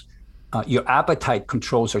meals, your appetite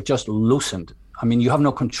controls are just loosened. I mean, you have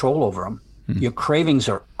no control over them. Your cravings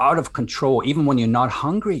are out of control. Even when you're not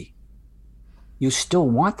hungry, you still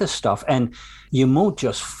want this stuff, and your mood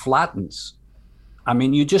just flattens. I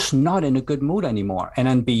mean, you're just not in a good mood anymore. And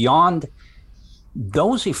then beyond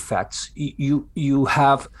those effects, you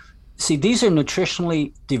have, see, these are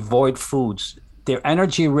nutritionally devoid foods. They're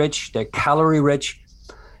energy rich, they're calorie rich,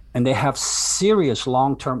 and they have serious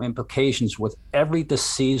long-term implications with every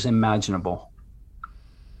disease imaginable.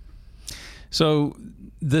 So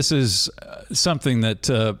this is something that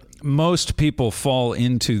most people fall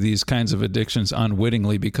into, these kinds of addictions,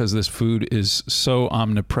 unwittingly, because this food is so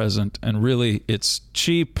omnipresent, and really it's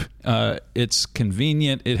cheap, it's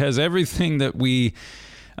convenient, it has everything that we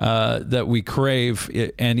that we crave,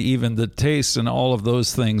 and even the taste and all of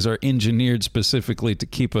those things are engineered specifically to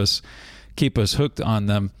keep us hooked on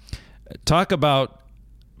them. Talk about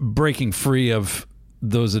breaking free of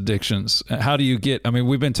those addictions. How do you get,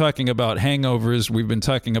 we've been talking about hangovers. We've been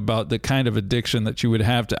talking about the kind of addiction that you would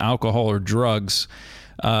have to alcohol or drugs.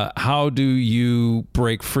 How do you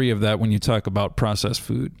break free of that when you talk about processed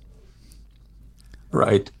food?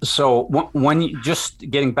 Right. So when you, just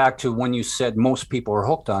getting back to when you said most people are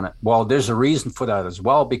hooked on it, well, there's a reason for that as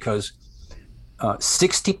well, because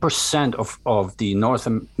 60% of the North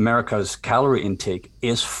America's calorie intake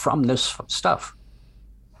is from this stuff.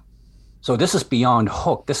 So this is beyond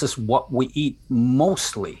hook. This is what we eat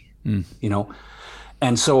mostly,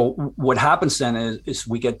 And so what happens then is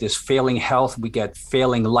we get this failing health, we get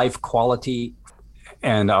failing life quality,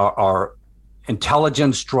 and our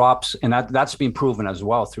intelligence drops. And that's been proven as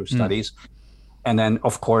well through studies. And then,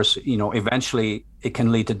 of course, eventually it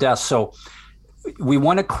can lead to death. So we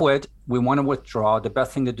want to quit. We want to withdraw. The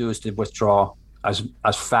best thing to do is to withdraw as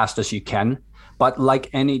fast as you can. But like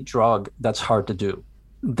any drug, that's hard to do.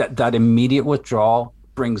 That immediate withdrawal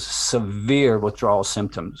brings severe withdrawal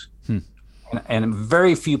symptoms. And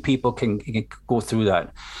very few people can go through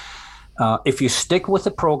that. If you stick with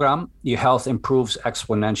the program, your health improves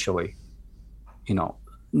exponentially.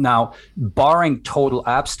 Now, barring total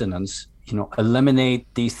abstinence,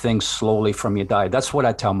 eliminate these things slowly from your diet. That's what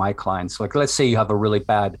I tell my clients. Like, let's say you have a really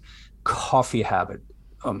bad coffee habit.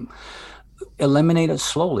 Eliminate it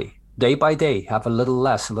slowly, day by day. Have a little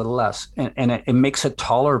less, and it makes it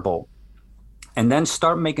tolerable. And then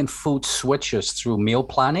start making food switches through meal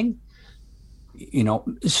planning.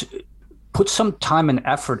 Put some time and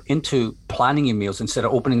effort into planning your meals instead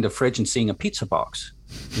of opening the fridge and seeing a pizza box.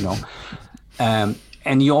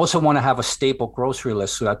 And you also want to have a staple grocery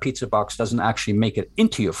list so that pizza box doesn't actually make it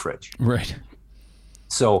into your fridge. Right.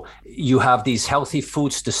 So you have these healthy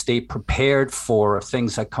foods to stay prepared for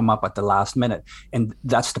things that come up at the last minute. And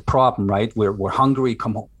that's the problem, right? We're hungry,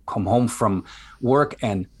 come home from work,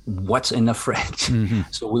 and what's in the fridge?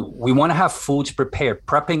 So we want to have foods prepared.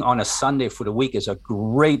 Prepping on a Sunday for the week is a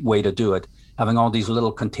great way to do it, having all these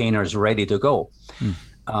little containers ready to go.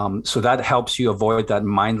 So that helps you avoid that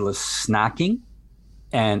mindless snacking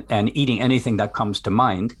and eating anything that comes to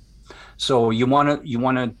mind. So you want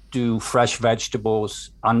to do fresh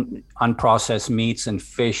vegetables, unprocessed meats and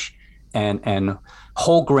fish, and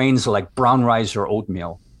whole grains like brown rice or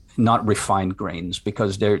oatmeal, not refined grains,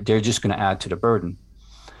 because they're just going to add to the burden.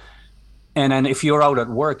 And then if you're out at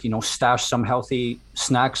work, stash some healthy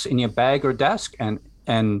snacks in your bag or desk, and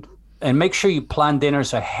make sure you plan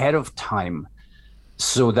dinners ahead of time,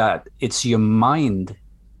 so that it's your mind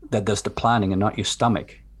that does the planning and not your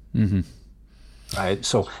stomach. Right.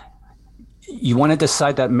 So you want to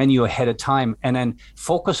decide that menu ahead of time, and then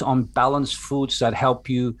focus on balanced foods that help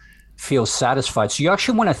you feel satisfied. So you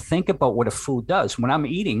actually want to think about what a food does. When I'm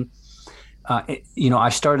eating, I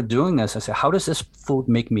started doing this. I said, how does this food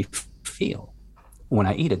make me feel when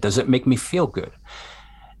I eat it? Does it make me feel good?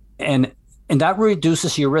 And that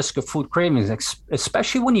reduces your risk of food cravings,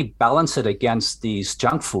 especially when you balance it against these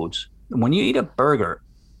junk foods. When you eat a burger,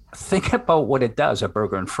 think about what it does, a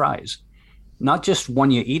burger and fries. Not just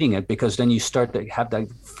when you're eating it, because then you start to have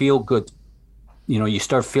that feel good, you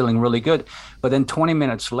start feeling really good. But then 20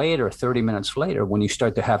 minutes later, 30 minutes later, when you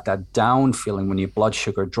start to have that down feeling, when your blood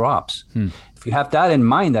sugar drops, if you have that in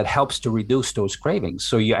mind, that helps to reduce those cravings.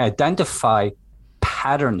 So you identify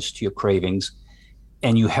patterns to your cravings,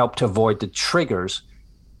 and you help to avoid the triggers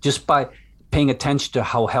just by paying attention to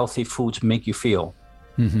how healthy foods make you feel.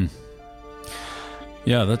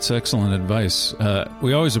 Yeah, that's excellent advice.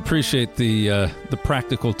 We always appreciate the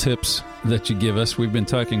practical tips that you give us. We've been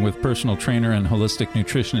talking with personal trainer and holistic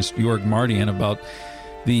nutritionist Jörg Mardian about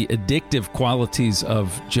the addictive qualities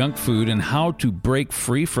of junk food and how to break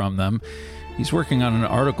free from them. He's working on an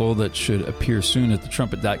article that should appear soon at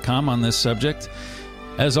thetrumpet.com on this subject.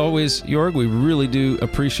 As always, Jörg, we really do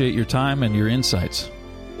appreciate your time and your insights.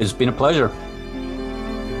 It's been a pleasure.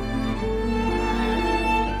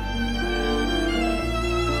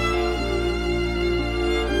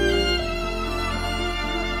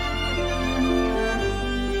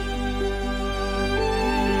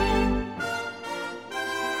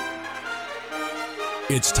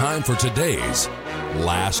 It's time for today's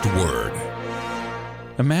Last Word.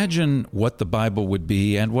 Imagine what the Bible would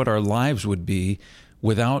be and what our lives would be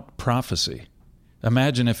without prophecy.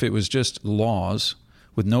 Imagine if it was just laws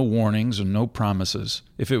with no warnings and no promises.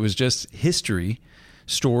 If it was just history,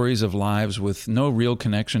 stories of lives with no real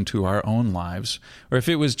connection to our own lives. Or if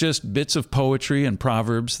it was just bits of poetry and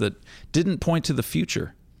proverbs that didn't point to the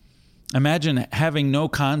future. Imagine having no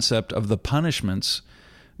concept of the punishments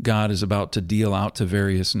God is about to deal out to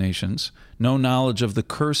various nations, no knowledge of the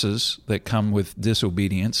curses that come with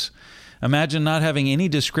disobedience. Imagine not having any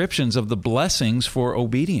descriptions of the blessings for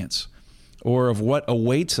obedience or of what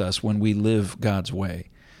awaits us when we live God's way.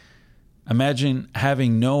 Imagine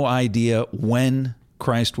having no idea when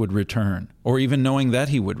Christ would return, or even knowing that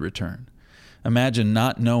he would return. Imagine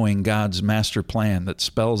not knowing God's master plan that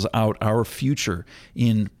spells out our future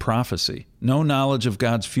in prophecy. No knowledge of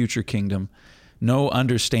God's future kingdom, no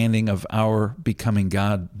understanding of our becoming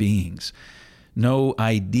God beings, no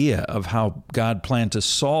idea of how God planned to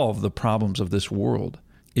solve the problems of this world.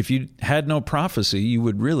 If you had no prophecy, you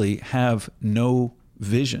would really have no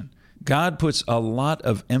vision. God puts a lot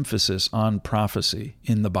of emphasis on prophecy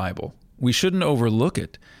in the Bible. We shouldn't overlook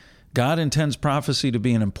it. God intends prophecy to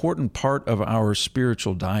be an important part of our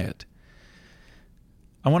spiritual diet.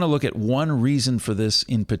 I want to look at one reason for this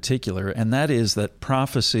in particular, and that is that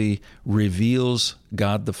prophecy reveals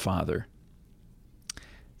God the Father.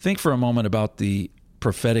 Think for a moment about the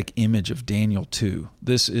prophetic image of Daniel 2.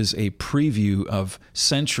 This is a preview of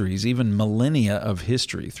centuries, even millennia of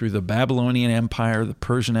history through the Babylonian Empire, the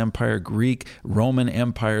Persian Empire, Greek, Roman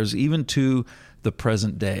empires, even to the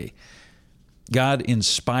present day. God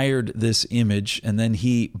inspired this image, and then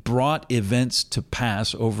he brought events to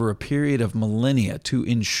pass over a period of millennia to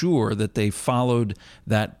ensure that they followed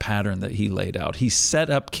that pattern that he laid out. He set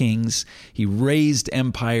up kings, he raised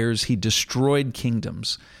empires, he destroyed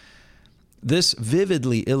kingdoms. This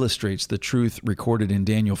vividly illustrates the truth recorded in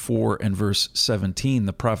Daniel 4 and verse 17.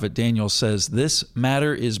 The prophet Daniel says, "This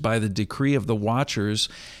matter is by the decree of the watchers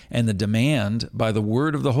and the demand by the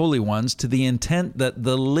word of the holy ones, to the intent that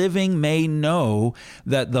the living may know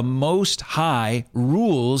that the Most High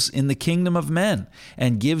rules in the kingdom of men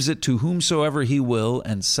and gives it to whomsoever he will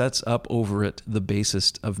and sets up over it the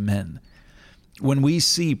basest of men." When we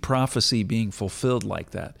see prophecy being fulfilled like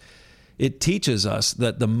that, it teaches us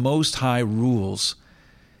that the Most High rules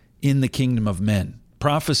in the kingdom of men.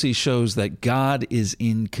 Prophecy shows that God is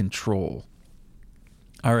in control.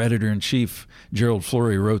 Our editor-in-chief, Gerald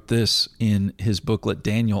Flurry, wrote this in his booklet,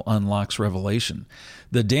 Daniel Unlocks Revelation.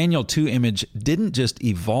 The Daniel 2 image didn't just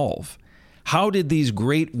evolve. How did these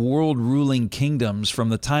great world-ruling kingdoms from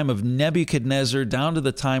the time of Nebuchadnezzar down to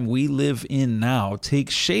the time we live in now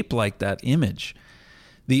take shape like that image?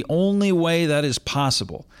 The only way that is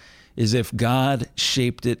possible is if God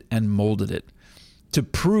shaped it and molded it to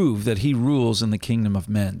prove that he rules in the kingdom of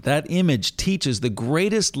men. That image teaches the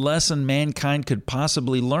greatest lesson mankind could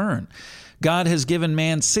possibly learn. God has given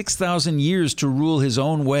man 6,000 years to rule his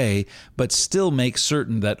own way, but still makes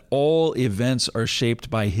certain that all events are shaped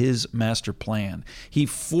by his master plan. He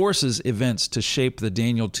forces events to shape the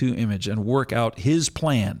Daniel 2 image and work out his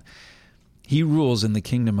plan. He rules in the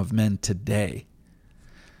kingdom of men today.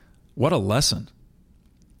 What a lesson.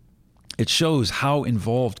 It shows how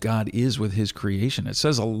involved God is with his creation. It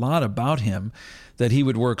says a lot about him that he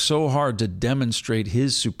would work so hard to demonstrate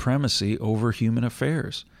his supremacy over human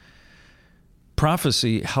affairs.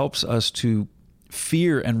 Prophecy helps us to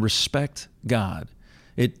fear and respect God.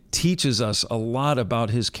 It teaches us a lot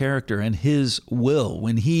about his character and his will.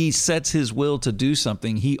 When he sets his will to do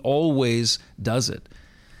something, he always does it.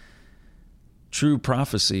 True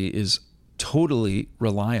prophecy is totally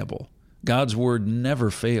reliable. God's word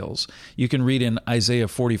never fails. You can read in Isaiah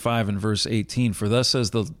 45 and verse 18, "For thus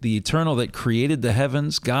says the Eternal that created the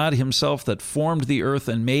heavens, God himself that formed the earth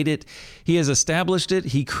and made it. He has established it.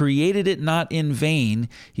 He created it not in vain.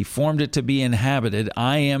 He formed it to be inhabited.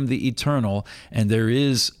 I am the Eternal, and there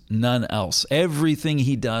is none else." Everything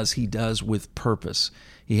he does with purpose.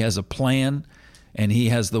 He has a plan, and he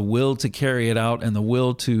has the will to carry it out and the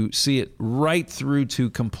will to see it right through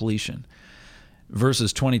to completion.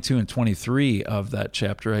 Verses 22 and 23 of that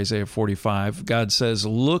chapter, Isaiah 45, God says,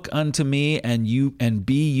 "Look unto me and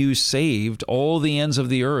be you saved, all the ends of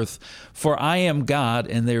the earth. For I am God,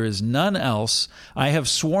 and there is none else. I have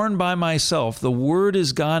sworn by myself, the word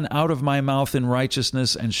is gone out of my mouth in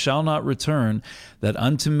righteousness, and shall not return, that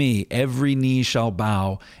unto me every knee shall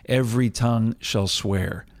bow, every tongue shall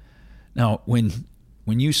swear." Now, when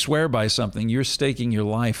you swear by something, you're staking your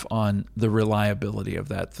life on the reliability of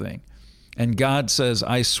that thing. And God says,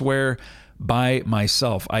 "I swear by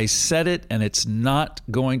myself. I said it, and it's not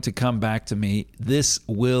going to come back to me. This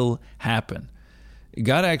will happen."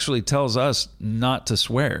 God actually tells us not to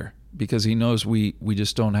swear because he knows we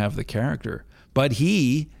just don't have the character. But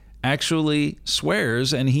he actually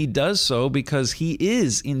swears, and he does so because he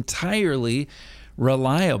is entirely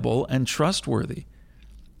reliable and trustworthy.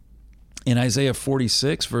 In Isaiah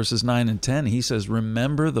 46, verses 9 and 10, he says,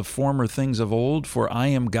 "Remember the former things of old, for I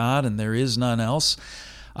am God and there is none else.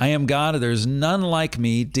 I am God, there is none like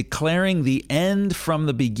me, declaring the end from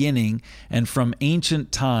the beginning and from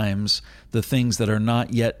ancient times the things that are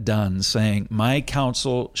not yet done, saying, my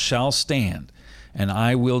counsel shall stand, and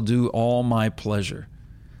I will do all my pleasure."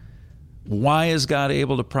 Why is God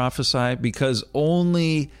able to prophesy? Because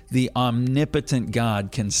only the omnipotent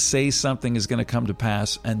God can say something is going to come to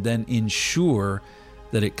pass and then ensure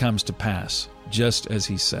that it comes to pass, just as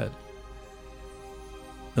he said.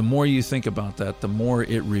 The more you think about that, the more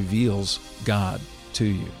it reveals God to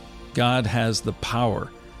you. God has the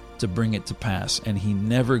power to bring it to pass, and he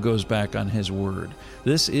never goes back on his word.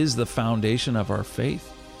 This is the foundation of our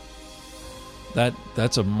faith.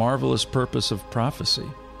 That's a marvelous purpose of prophecy.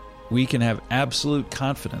 We can have absolute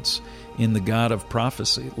confidence in the God of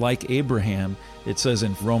prophecy. Like Abraham, it says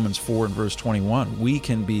in Romans 4 and verse 21, we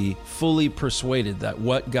can be fully persuaded that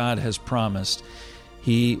what God has promised,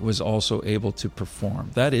 he was also able to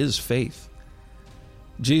perform. That is faith.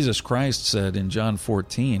 Jesus Christ said in John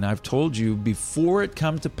 14, "I've told you before it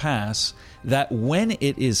come to pass, that when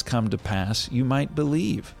it is come to pass, you might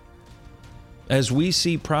believe." As we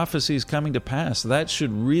see prophecies coming to pass, that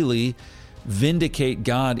should really vindicate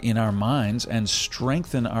God in our minds and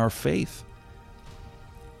strengthen our faith.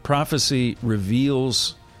 Prophecy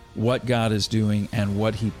reveals what God is doing and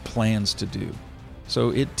what he plans to do. So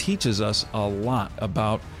it teaches us a lot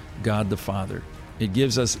about God the Father. It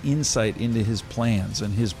gives us insight into his plans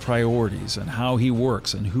and his priorities and how he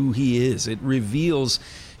works and who he is. It reveals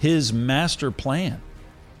his master plan.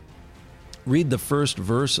 Read the first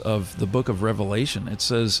verse of the book of Revelation. It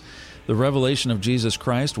says, "The revelation of Jesus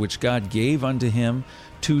Christ, which God gave unto him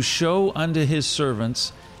to show unto his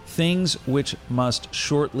servants things which must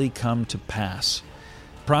shortly come to pass."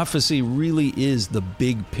 Prophecy really is the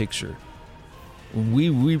big picture. We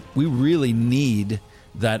really need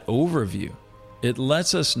that overview. It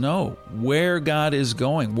lets us know where God is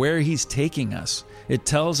going, where he's taking us. It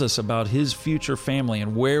tells us about his future family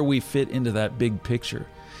and where we fit into that big picture.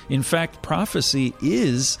 In fact, prophecy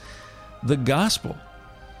is the gospel.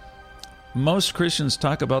 Most Christians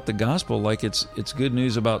talk about the gospel like it's good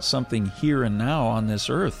news about something here and now on this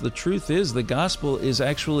earth. The truth is, the gospel is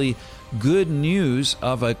actually good news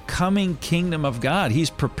of a coming kingdom of God. He's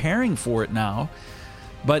preparing for it now,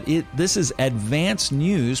 but this is advanced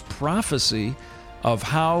news, prophecy of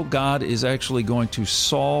how God is actually going to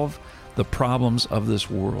solve the problems of this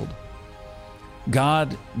world.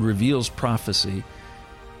 God reveals prophecy,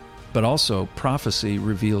 but also prophecy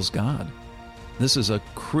reveals God. This is a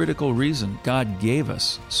critical reason God gave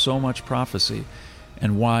us so much prophecy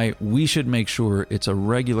and why we should make sure it's a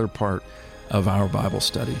regular part of our Bible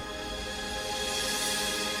study.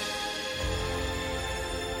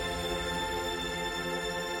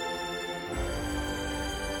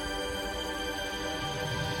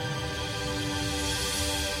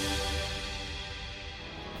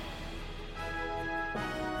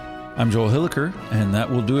 I'm Joel Hilliker, and that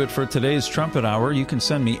will do it for today's Trumpet Hour. You can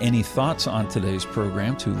send me any thoughts on today's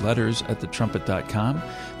program to letters@thetrumpet.com.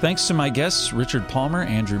 Thanks to my guests, Richard Palmer,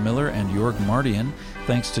 Andrew Miller, and Jorg Mardian.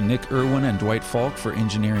 Thanks to Nick Irwin and Dwight Falk for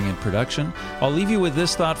engineering and production. I'll leave you with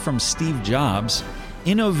this thought from Steve Jobs.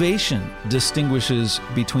 Innovation distinguishes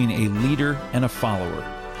between a leader and a follower.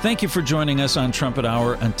 Thank you for joining us on Trumpet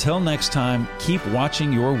Hour. Until next time, keep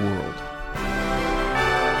watching your world.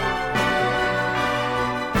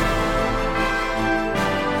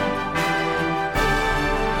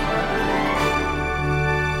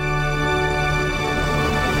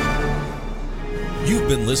 You've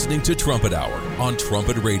been listening to Trumpet Hour on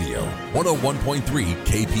Trumpet Radio, 101.3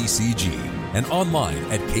 KPCG, and online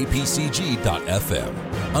at kpcg.fm.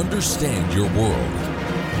 Understand your world.